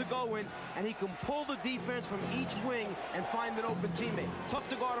directions to go in, and he can pull the defense from each wing and find an open teammate. Tough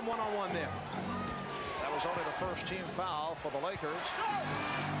to guard him one-on-one there. That was only the 1st team foul for the Lakers.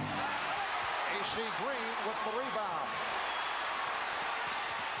 AC Green with the rebound.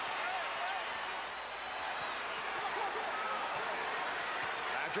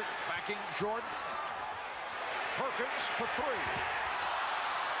 Magic backing Jordan. Perkins for three.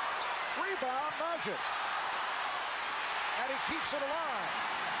 Rebound, Magic. And he keeps it alive.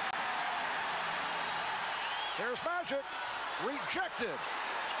 Here's Magic. Rejected.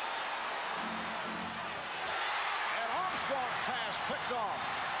 And Armstrong's pass picked off.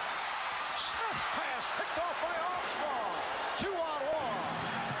 Smith's pass picked off by Armstrong. 2-on-1.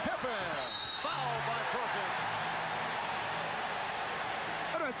 Pippen. Fouled by Perkins.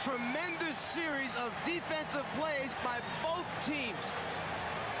 What a tremendous series of defensive plays by both teams.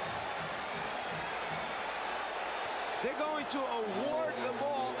 They're going to award the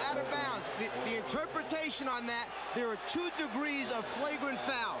ball out of bounds. The interpretation on that, there are 2 degrees of flagrant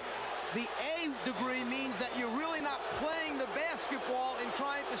foul. The A degree means that you're really not playing the basketball and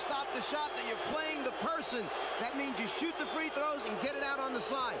trying to stop the shot, that you're playing the person. That means you shoot the free throws and get it out on the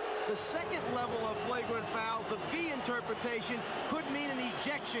side. The second level of flagrant foul, the B interpretation, could mean an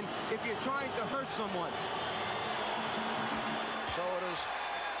ejection if you're trying to hurt someone. So it is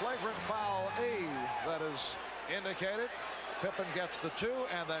flagrant foul A that is indicated. Pippen gets the 2,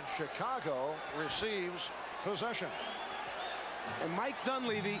 and then Chicago receives possession. And Mike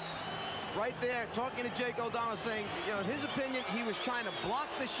Dunleavy, right there, talking to Jake O'Donnell, saying, you know, in his opinion, he was trying to block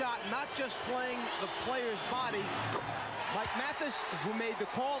the shot, not just playing the player's body. Mike Mathis, who made the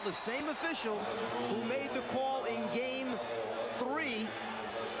call, the same official who made the call in Game 3,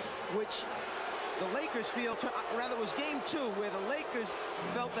 which the Lakers feel, rather it was Game 2, where the Lakers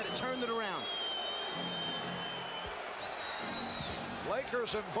felt that it turned it around.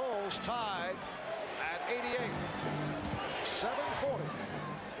 Lakers and Bulls tied at 88. 7:40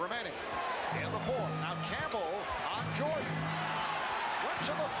 remaining in the fourth. Now Campbell on Jordan. Went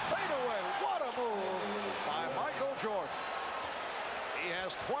to the fadeaway. What a move by Michael Jordan. He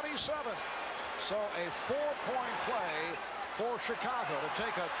has 27. So a 4-point play for Chicago to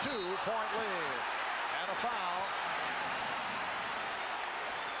take a 2-point lead. And a foul.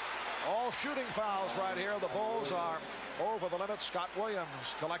 All shooting fouls right here. The Bulls are over the limit. Scott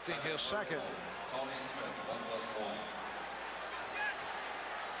Williams collecting his second.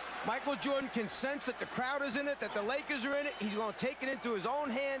 Michael Jordan can sense that the crowd is in it, that the Lakers are in it. He's going to take it into his own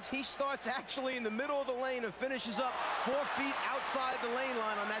hands. He starts actually in the middle of the lane and finishes up 4 feet outside the lane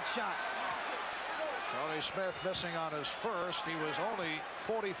line on that shot. Tony Smith missing on his first. He was only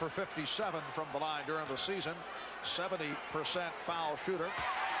 40 for 57 from the line during the season. 70% foul shooter.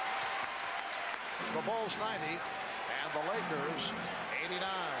 The Bulls 90 and the Lakers 89.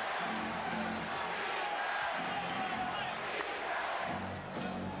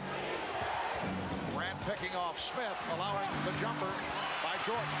 Grant picking off Smith, allowing the jumper by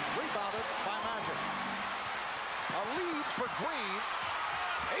Jordan. Rebounded by Magic. A lead for Green.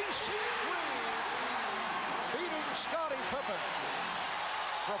 AC Green beating Scottie Pippen,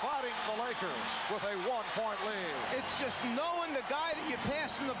 providing the Lakers with a 1-point lead. It's just knowing the guy that you're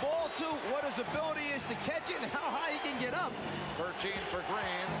passing the ball to, what his ability is to catch it, and how high he can get up. 13 for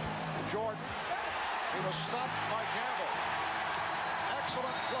Green. Jordan. He was stopped by Campbell.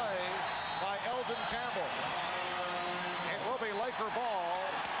 Excellent play by Eldon Campbell. It will be Laker ball.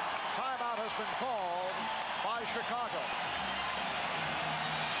 Timeout has been called by Chicago.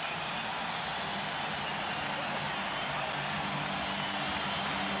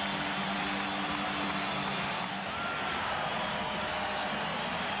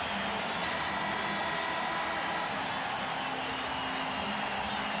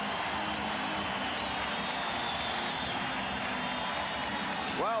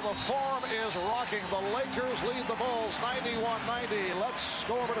 Well, the Forum is rocking. The Lakers lead the Bulls 91-90. Let's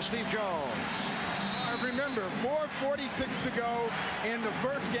go over to Steve Jones. Remember, 4:46 to go in the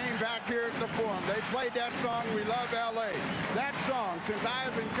first game back here at the Forum. They played that song, We Love L.A. That song, since I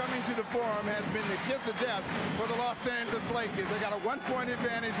have been coming to the Forum, has been the kiss of death for the Los Angeles Lakers. They got a 1-point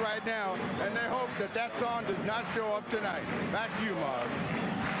advantage right now, and they hope that that song does not show up tonight. Back to you, Mark.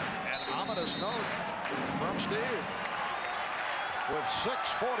 An ominous note from Steve. With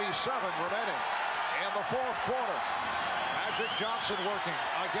 6:47 remaining in the fourth quarter. Magic Johnson working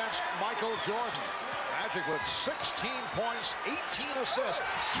against Michael Jordan. Magic with 16 points, 18 assists.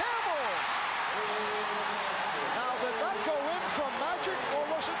 Campbell! Now, did that go in from Magic, or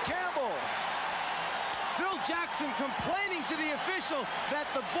was it Campbell? Phil Jackson complaining to the official that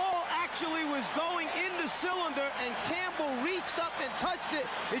the ball actually was going in the cylinder and Campbell reached up and touched it.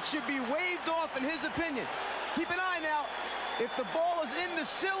 It should be waved off in his opinion. Keep an eye now. If the ball is in the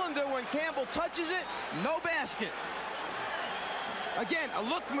cylinder when Campbell touches it, no basket. Again, a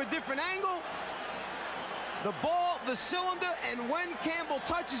look from a different angle. The ball, the cylinder, and when Campbell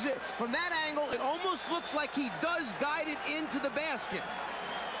touches it from that angle, it almost looks like he does guide it into the basket.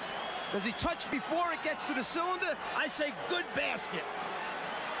 Does he touch before it gets to the cylinder? I say good basket.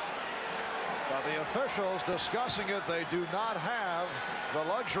 Now the officials discussing it, they do not have the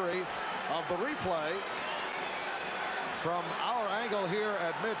luxury of the replay. From our angle here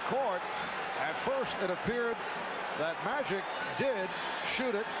at midcourt, at first it appeared that Magic did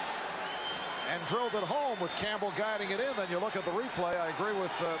shoot it and drilled it home with Campbell guiding it in. Then you look at the replay. I agree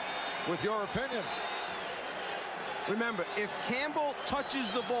with your opinion. Remember, if Campbell touches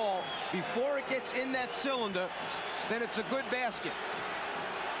the ball before it gets in that cylinder, then it's a good basket.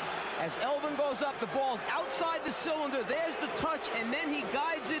 As Elvin goes up, the ball's outside the cylinder. There's the touch, and then he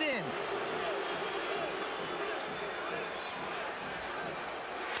guides it in.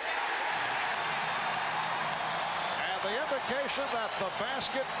 And the indication that the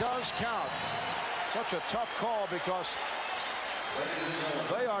basket does count. Such a tough call because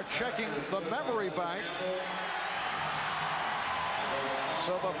they are checking the memory bank.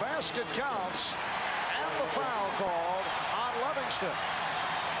 So the basket counts, and the foul called on Livingston.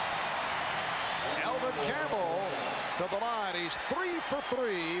 Elvin Campbell to the line. He's 3 for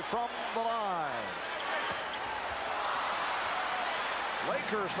 3 from the line.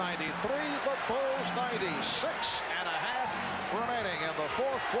 Lakers 93, the Bulls 90. 6.5 remaining in the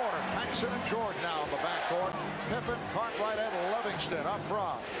fourth quarter. Paxson and Jordan now in the backcourt. Pippen, Cartwright, and Livingston up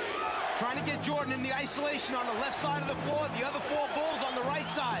front. Trying to get Jordan in the isolation on the left side of the floor. The other 4 Bulls on the right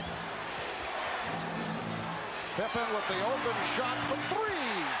side. Pippen with the open shot for 3.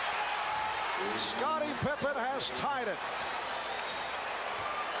 Scottie Pippen has tied it.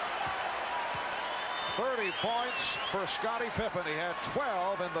 30 points for Scottie Pippen. He had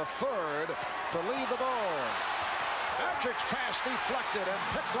 12 in the third to lead the Bulls. Magic's pass deflected and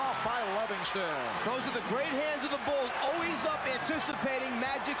picked off by Livingston. Those are the great hands of the Bulls, always up anticipating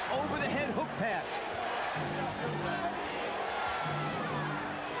Magic's over-the-head hook pass.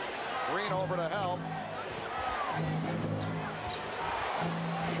 Green over to help.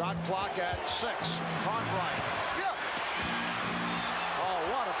 Shot clock at 6. Cartwright. Yep. Oh,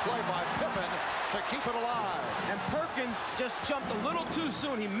 what a play by Pippen to keep it alive. And Perkins just jumped a little too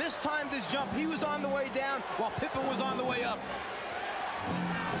soon. He mistimed his jump. He was on the way down while Pippen was on the way up.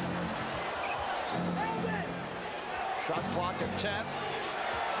 Shot clock at 10.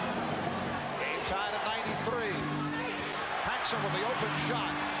 Game tied at 93. Paxson with the open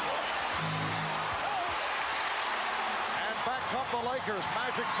shot. Back come the Lakers.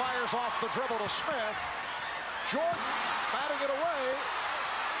 Magic fires off the dribble to Smith. Jordan batting it away.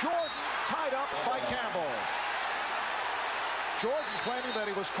 Jordan tied up by Campbell. Jordan claiming that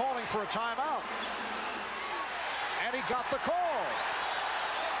he was calling for a timeout. And he got the call.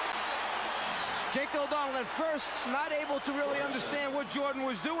 Jake O'Donnell at first not able to really understand what Jordan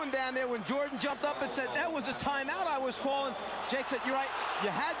was doing down there. When Jordan jumped up and said, that was a timeout I was calling, Jake said, you're right, you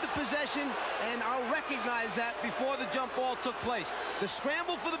had the possession, and I'll recognize that before the jump ball took place. The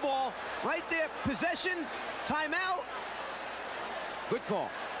scramble for the ball, right there, possession, timeout, good call.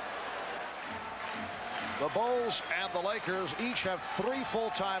 The Bulls and the Lakers each have 3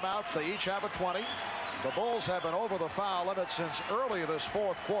 full timeouts. They each have a 20. The Bulls have been over the foul limit since early this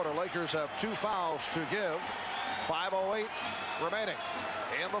fourth quarter. Lakers have 2 fouls to give. 5:08 remaining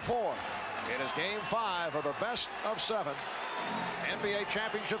in the fourth. It is game 5 of the best of 7 NBA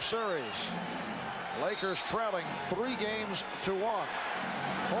Championship Series. Lakers trailing 3 games to 1.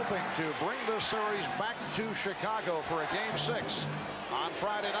 Hoping to bring this series back to Chicago for a game 6 on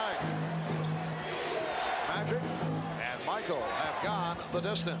Friday night. Magic and Michael have gone the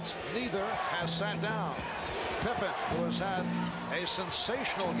distance. Neither has sat down. Pippen, who has had a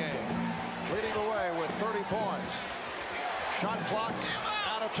sensational game, leading the way with 30 points. Shot clock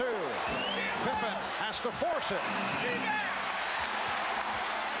out of 2. Pippen has to force it.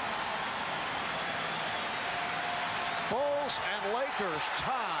 Bulls and Lakers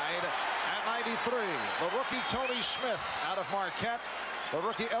tied at 93. The rookie Tony Smith out of Marquette. The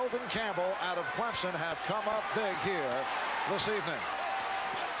rookie Elvin Campbell out of Clemson have come up big here this evening.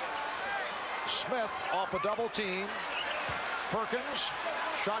 Smith off a double team. Perkins,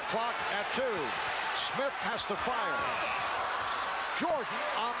 shot clock at 2. Smith has to fire. Jordan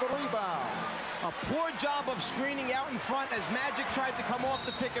on the rebound. A poor job of screening out in front as Magic tried to come off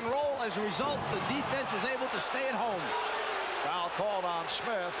the pick and roll. As a result, the defense was able to stay at home. Foul called on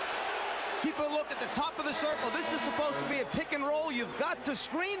Smith. Keep a look at the top of the circle. This is supposed to be a pick and roll. You've got to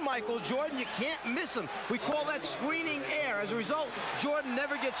screen Michael Jordan. You can't miss him. We call that screening air. As a result, Jordan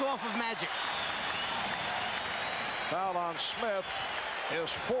never gets off of Magic. Foul on Smith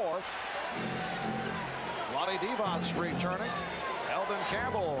is 4th. Lonnie Devon's returning. Elvin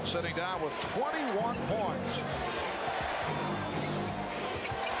Campbell sitting down with 21 points.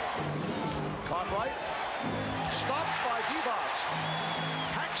 Cartwright. Stopped by Divac.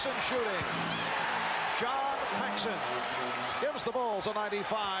 Paxson shooting. John Paxson gives the Bulls a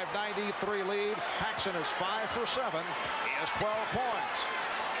 95-93 lead. Paxson is 5 for 7. He has 12 points.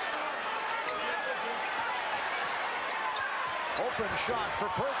 Open shot for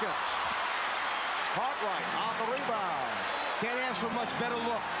Perkins. Cartwright on the rebound. Can't ask for a much better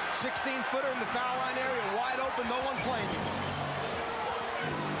look. 16-footer in the foul line area, wide open, no one playing him.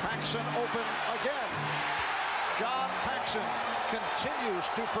 Paxson open again. John Paxson continues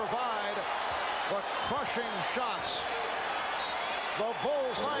to provide the crushing shots. The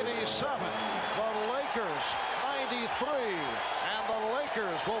Bulls 97, the Lakers 93, and the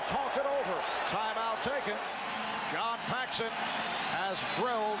Lakers will talk it over. Timeout taken. John Paxson has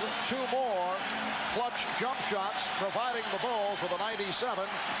drilled 2 more clutch jump shots, providing the Bulls with a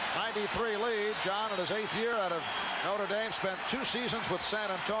 97-93 lead. John, in his 8th year out of Notre Dame, spent 2 seasons with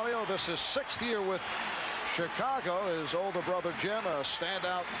San Antonio. This is 6th year with Chicago. His older brother Jim, a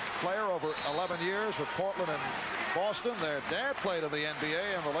standout player over 11 years with Portland and Boston. Their dad played in the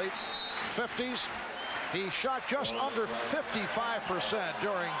NBA in the late 50s. He shot just under 55%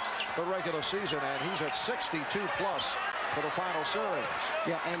 during the regular season, and he's at 62+ for the final series.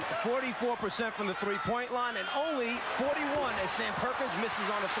 Yeah, and 44% from the three-point line, and only 41 as Sam Perkins misses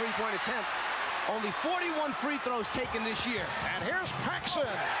on a three-point attempt. Only 41 free throws taken this year. And here's Paxson.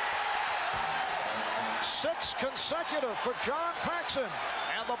 6 consecutive for John Paxson.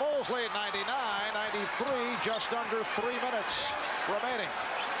 And the Bulls lead 99-93, just under 3 minutes remaining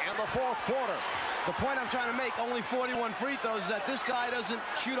in the 4th quarter. The point I'm trying to make, only 41 free throws, is that this guy doesn't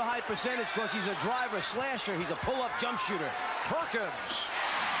shoot a high percentage because he's a driver, slasher. He's a pull-up jump shooter. Perkins.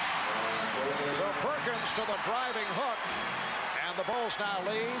 So Perkins to the driving hook. And the Bulls now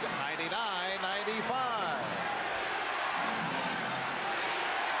lead 99-95.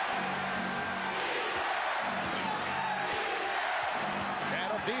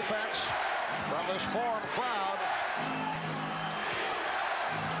 And a defense from this foreign crowd.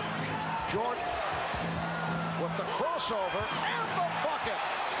 Jordan with the crossover and the bucket.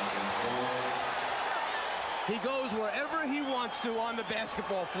 He goes wherever he wants to on the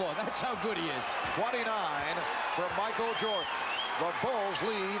basketball floor. That's how good he is. 29 for Michael Jordan. The Bulls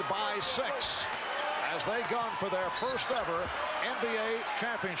lead by 6 as they gun for their first ever NBA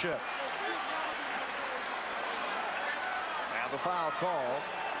championship. And the foul call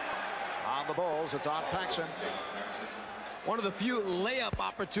on the Bulls. It's on Paxson. One of the few layup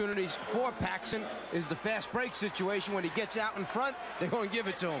opportunities for Paxson is the fast break situation. When he gets out in front, they're going to give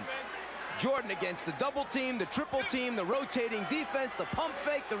it to him. Jordan against the double team, the triple team, the rotating defense, the pump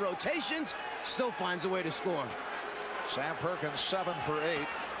fake, the rotations, still finds a way to score. Sam Perkins 7 for 8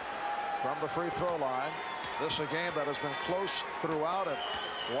 from the free throw line. This a game that has been close throughout at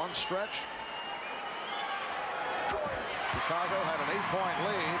one stretch. Chicago had an 8-point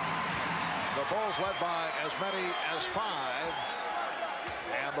lead. The Bulls led by as many as 5,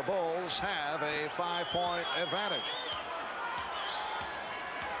 and the Bulls have a 5-point advantage.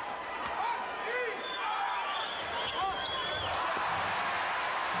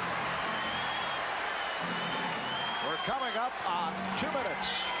 We're coming up on 2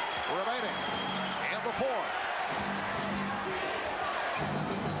 minutes remaining in the 4th.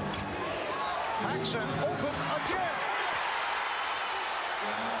 Paxson open again.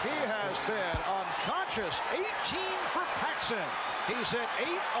 He has been unconscious. 18 for Paxson. He's hit 8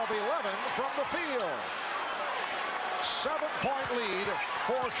 of 11 from the field. 7-point lead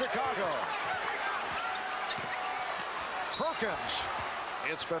for Chicago. Perkins.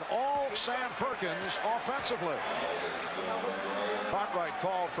 It's been all Sam Perkins offensively. Cartwright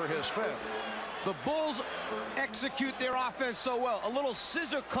called for his 5th. The Bulls execute their offense so well. A little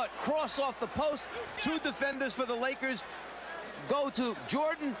scissor cut cross off the post. 2 defenders for the Lakers go to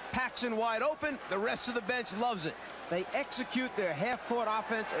Jordan. Paxson wide open. The rest of the bench loves it. They execute their half-court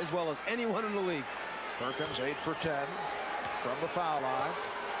offense as well as anyone in the league. Perkins 8 for 10 from the foul line.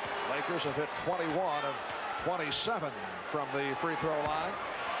 Lakers have hit 21 of 27 from the free throw line.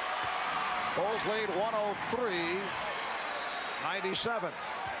 Bulls lead 103-97.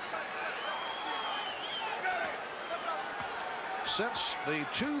 Since the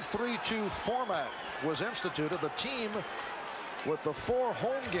 2-3-2 format was instituted, the team with the 4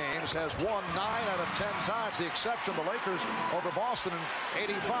 home games has won 9 out of 10 times. The exception, the Lakers over Boston in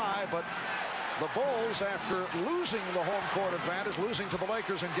 '85, but the Bulls, after losing the home court advantage, losing to the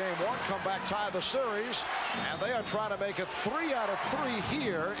Lakers in game 1, come back, tie the series, and they are trying to make it 3 out of 3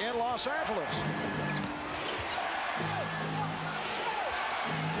 here in Los Angeles.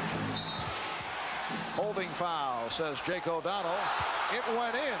 Holding foul, says Jake O'Donnell. It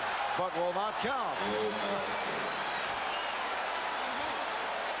went in, but will not count.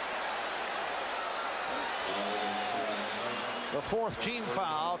 The fourth team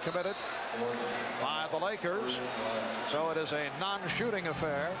foul committed by the Lakers. So it is a non-shooting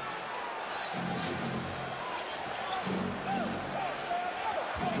affair.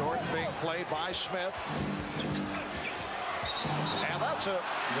 Jordan being played by Smith. And that's a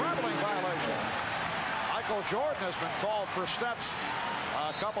traveling violation. Michael Jordan has been called for steps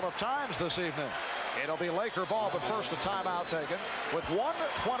a couple of times this evening. It'll be Laker ball, but first a timeout taken with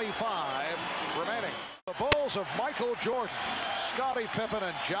 1:25 remaining. The Bulls of Michael Jordan, Scottie Pippen,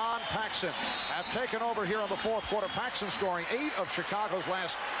 and John Paxson have taken over here in the fourth quarter. Paxson scoring 8 of Chicago's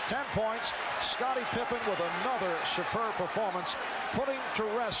last 10 points. Scottie Pippen with another superb performance, putting to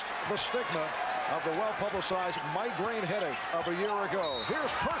rest the stigma of the well-publicized migraine headache of a year ago.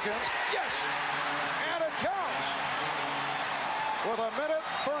 Here's Perkins. Yes! And it counts! With a minute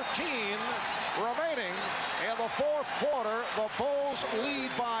 13 remaining in the fourth quarter, the Bulls lead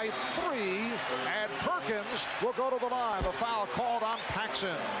by 3, and Perkins will go to the line. The foul called on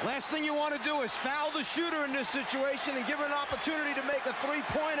Paxson. Last thing you want to do is foul the shooter in this situation and give him an opportunity to make a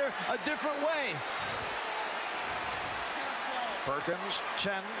three-pointer a different way. Perkins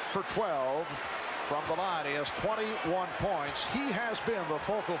 10 for 12 from the line. He has 21 points. He has been the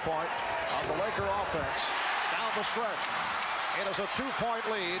focal point of the Laker offense down the stretch. It is a 2-point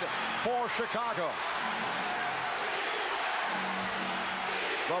lead for Chicago.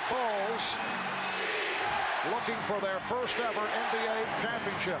 The Bulls looking for their first ever NBA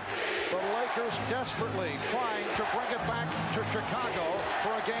championship. The Lakers desperately trying to bring it back to Chicago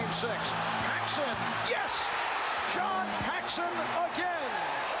for a Game 6. Paxson, yes! John Paxson again.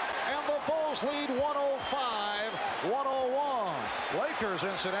 And the Bulls lead 105-101. Lakers,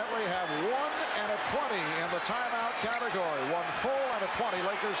 incidentally, have 1 and a 20 in the timeout category. 1 full and a 20.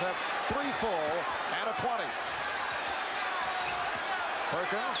 Lakers have 3 full and a 20.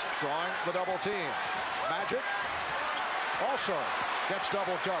 Perkins drawing the double team. Magic also gets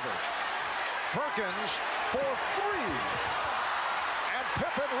double coverage. Perkins for 3. And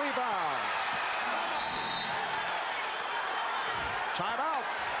Pippen rebound. Timeout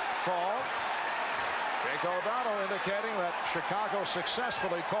called. Jake O'Donnell indicating that Chicago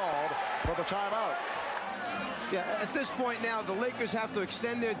successfully called for the timeout. Yeah, at this point now, the Lakers have to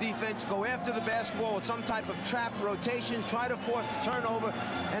extend their defense, go after the basketball with some type of trap rotation, try to force the turnover,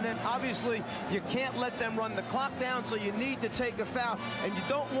 and then obviously you can't let them run the clock down, so you need to take a foul, and you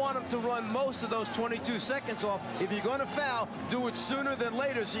don't want them to run most of those 22 seconds off. If you're going to foul, do it sooner than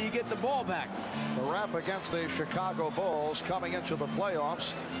later so you get the ball back. The rep against the Chicago Bulls coming into the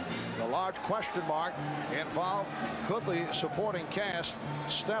playoffs. The large question mark involved, could the supporting cast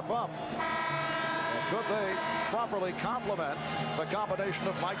step up? Could they properly complement the combination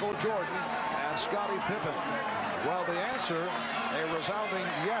of Michael Jordan and Scottie Pippen? Well, the answer, a resounding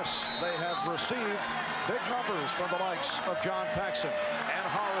yes. They have received big numbers from the likes of John Paxson and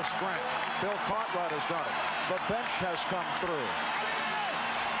Horace Grant. Bill Cartwright has done it. The bench has come through.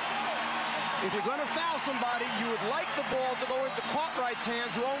 If you're going to foul somebody, you would like the ball to go into Cartwright's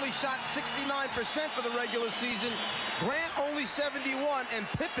hands, who only shot 69% for the regular season. Grant only 71 and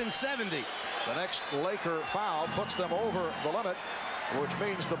Pippen 70. The next Laker foul puts them over the limit, which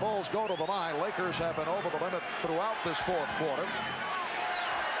means the Bulls go to the line. Lakers have been over the limit throughout this fourth quarter.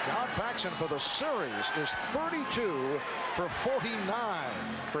 John Paxson for the series is 32 for 49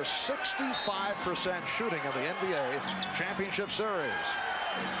 for 65% shooting in the NBA championship series.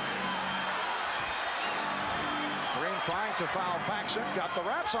 Green trying to foul Paxson, got the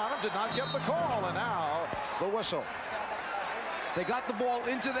wraps on him, did not get the call, and now the whistle. They got the ball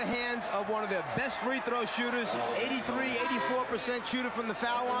into the hands of one of their best free throw shooters, 84% shooter from the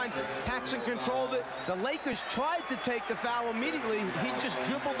foul line. Paxson controlled it. The Lakers tried to take the foul immediately. He just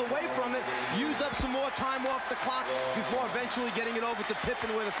dribbled away from it, used up some more time off the clock before eventually getting it over to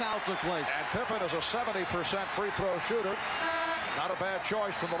Pippen where the foul took place. And Pippen is a 70% free throw shooter. Not a bad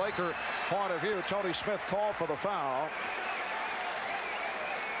choice from the Laker point of view. Tony Smith called for the foul.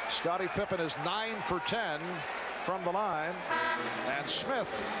 Scottie Pippen is 9 for 10 from the line, and Smith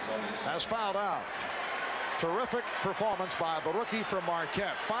has fouled out. Terrific performance by the rookie from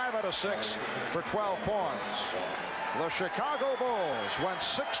Marquette. 5 out of 6 for 12 points. The Chicago Bulls went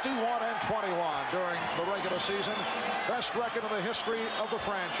 61-21 during the regular season. Best record in the history of the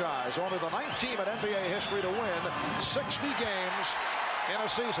franchise. Only the 9th team in NBA history to win 60 games in a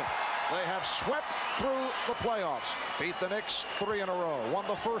season. They have swept through the playoffs, beat the Knicks 3 in a row, won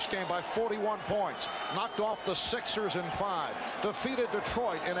the first game by 41 points, knocked off the Sixers in 5, defeated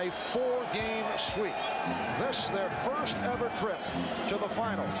Detroit in a 4-game sweep. This their first ever trip to the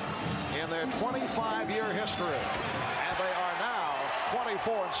finals in their 25-year history. And they are now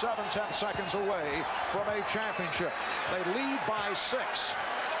 24 and 7/10 seconds away from a championship. They lead by 6.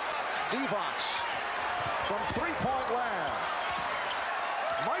 Divac from three-point land.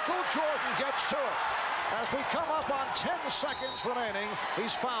 Michael Jordan gets to it. As we come up on 10 seconds remaining,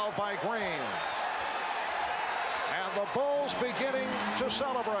 he's fouled by Green. And the Bulls beginning to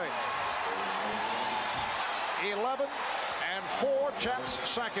celebrate. 11 and 4/10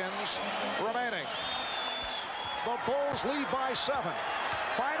 seconds remaining. The Bulls lead by 7.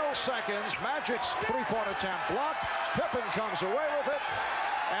 Final seconds, Magic's three-point attempt blocked. Pippen comes away with it.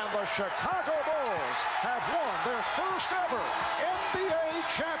 And the Chicago Bulls have won their first ever NBA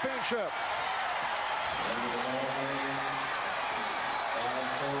championship.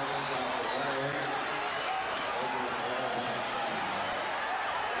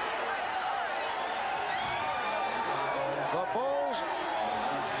 The Bulls,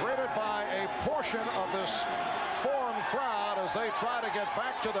 greeted by a portion of this Forum crowd as they try to get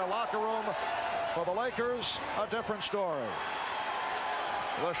back to their locker room. For the Lakers, a different story.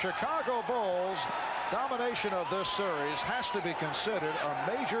 The Chicago Bulls' domination of this series has to be considered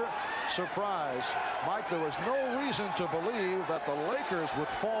a major surprise. Mike, there was no reason to believe that the Lakers would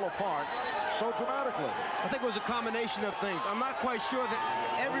fall apart so dramatically. I think it was a combination of things. I'm not quite sure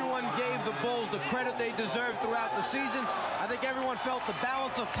that everyone gave the Bulls the credit they deserved throughout the season. I think everyone felt the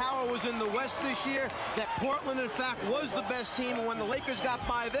balance of power was in the West this year, that Portland, in fact, was the best team, and when the Lakers got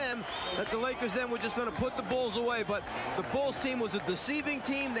by them, that the Lakers then were just going to put the Bulls away. But the Bulls team was a deceiving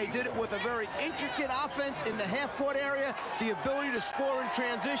team. They did it with a very intricate offense in the half-court area, the ability to score in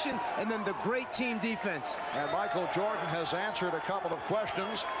transition, and then the great team defense. And Michael Jordan has answered a couple of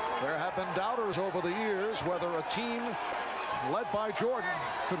questions. There have been doubters over the years whether a team led by Jordan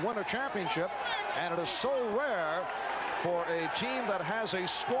could win a championship, and it is so rare for a team that has a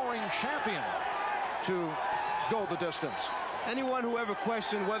scoring champion to go the distance. Anyone who ever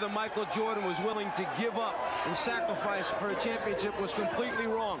questioned whether Michael Jordan was willing to give up and sacrifice for a championship was completely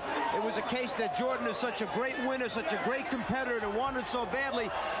wrong. It was a case that Jordan is such a great winner, such a great competitor, and wanted so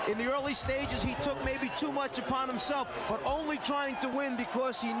badly. In the early stages, he took maybe too much upon himself, but only trying to win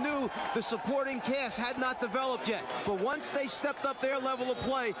because he knew the supporting cast had not developed yet. But once they stepped up their level of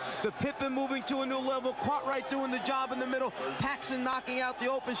play, the Pippen moving to a new level, Cartwright doing the job in the middle, Paxson knocking out the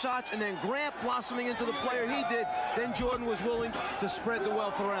open shots, and then Grant blossoming into the player he did, then Jordan was willing to spread the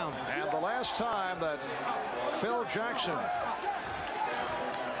wealth around. And the last time that Phil Jackson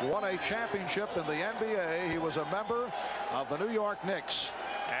won a championship in the NBA, he was a member of the New York Knicks.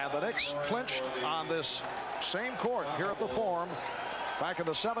 And the Knicks clinched on this same court here at the Forum back in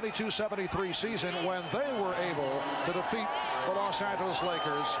the 72-73 season when they were able to defeat the Los Angeles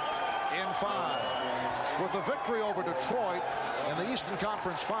Lakers in 5. With the victory over Detroit in the Eastern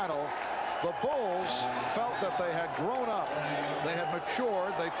Conference Final, the Bulls felt that they had grown up, they had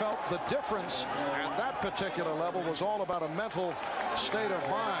matured, they felt the difference, and that particular level was all about a mental state of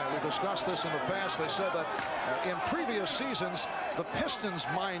mind. We discussed this in the past. They said that in previous seasons, the Pistons'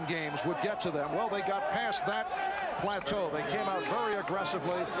 mind games would get to them. Well, they got past that plateau. They came out very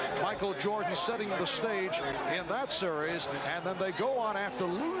aggressively. Michael Jordan setting the stage in that series, and then they go on after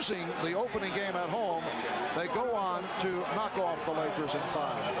losing the opening game at home. They go on to knock off the Lakers in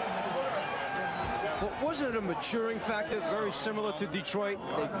 5. But wasn't it a maturing factor, very similar to Detroit?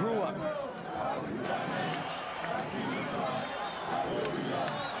 They grew up.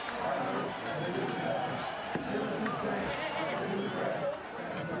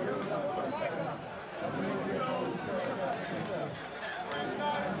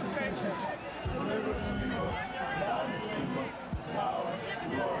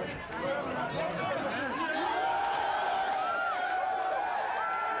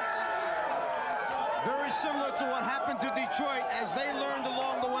 Very similar to what happened to Detroit as they learned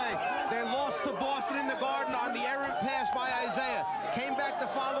along the way. They lost to Boston in the Garden on the errant pass by Isaiah. Came back the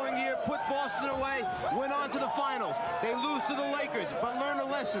following year, put Boston away, went on to the finals. They lose to the Lakers, but learn a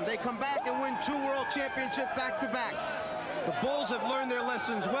lesson. They come back and win 2 world championships back-to-back. The Bulls have learned their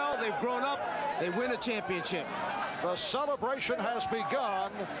lessons well. They've grown up. They win a championship. The celebration has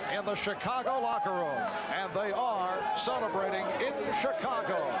begun in the Chicago locker room, and they are celebrating in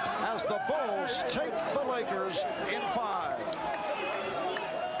Chicago as the Bulls take the Lakers in 5.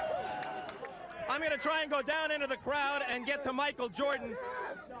 I'm going to try and go down into the crowd and get to Michael Jordan.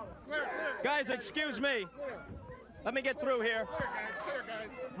 Guys, excuse me. Let me get through here.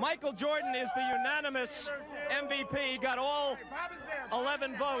 Michael Jordan is the unanimous MVP. He got all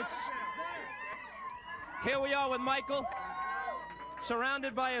 11 votes. Here we are with Michael,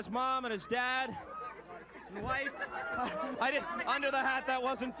 surrounded by his mom and his dad and wife. Under the hat, that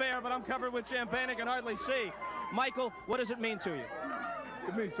wasn't fair, but I'm covered with champagne. I can hardly see. Michael, what does it mean to you?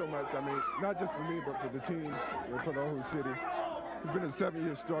 It means so much. I mean, not just for me, but for the team, for the whole city. It's been a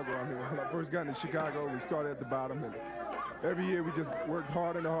 7-year struggle. I mean, when I first got into Chicago, we started at the bottom, and every year we just worked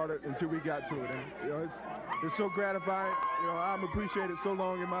harder and harder until we got to it. And, you know, it's so gratifying. You know, I'm appreciated so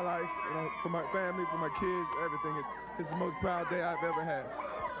long in my life, you know, for my family, for my kids, everything. It's the most proud day I've ever had.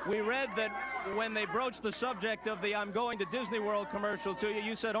 We read that when they broached the subject of the "I'm going to Disney World" commercial to you,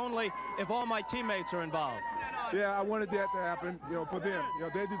 you said only if all my teammates are involved. Yeah, I wanted that to happen, you know, for them. You know,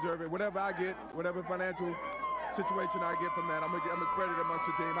 they deserve it. Whatever I get, whatever financial situation I get from that, I'm gonna spread it amongst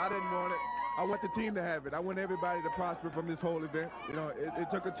the team. I didn't want it. I want the team to have it. I want everybody to prosper from this whole event. You know, it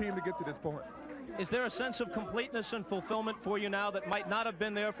took a team to get to this point. Is there a sense of completeness and fulfillment for you now that might not have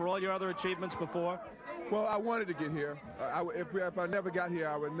been there for all your other achievements before? Well, I wanted to get here. If I never got here,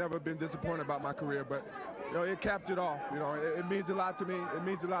 I would never have been disappointed about my career. But, you know, it caps it off. You know, it means a lot to me. It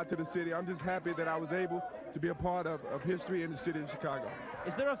means a lot to the city. I'm just happy that I was able to be a part of history in the city of Chicago.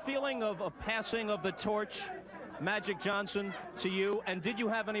 Is there a feeling of a passing of the torch, Magic Johnson, to you? And did you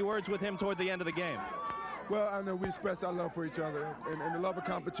have any words with him toward the end of the game? Well, I know we expressed our love for each other and the love of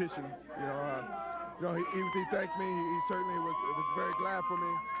competition. You know, he thanked me. He certainly was very glad for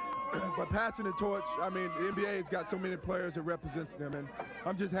me. But passing the torch, I mean, the NBA has got so many players that represents them, and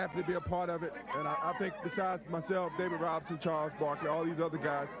I'm just happy to be a part of it. And I think besides myself, David Robinson, Charles Barkley, all these other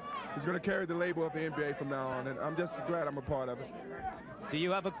guys, is going to carry the label of the NBA from now on, and I'm just glad I'm a part of it. Do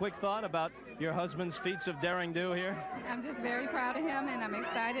you have a quick thought about your husband's feats of daring do here? I'm just very proud of him, and I'm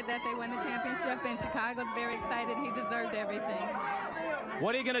excited that they won the championship, and Chicago's very excited. He deserved everything.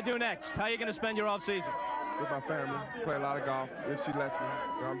 What are you going to do next? How are you going to spend your off season? With my family, play a lot of golf if she lets me.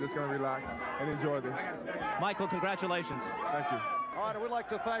 You know, I'm just going to relax and enjoy this. Michael, congratulations. Thank you. All right, and we'd like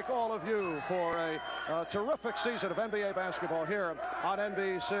to thank all of you for a terrific season of NBA basketball here on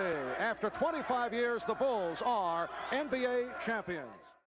NBC. After 25 years, the Bulls are NBA champions.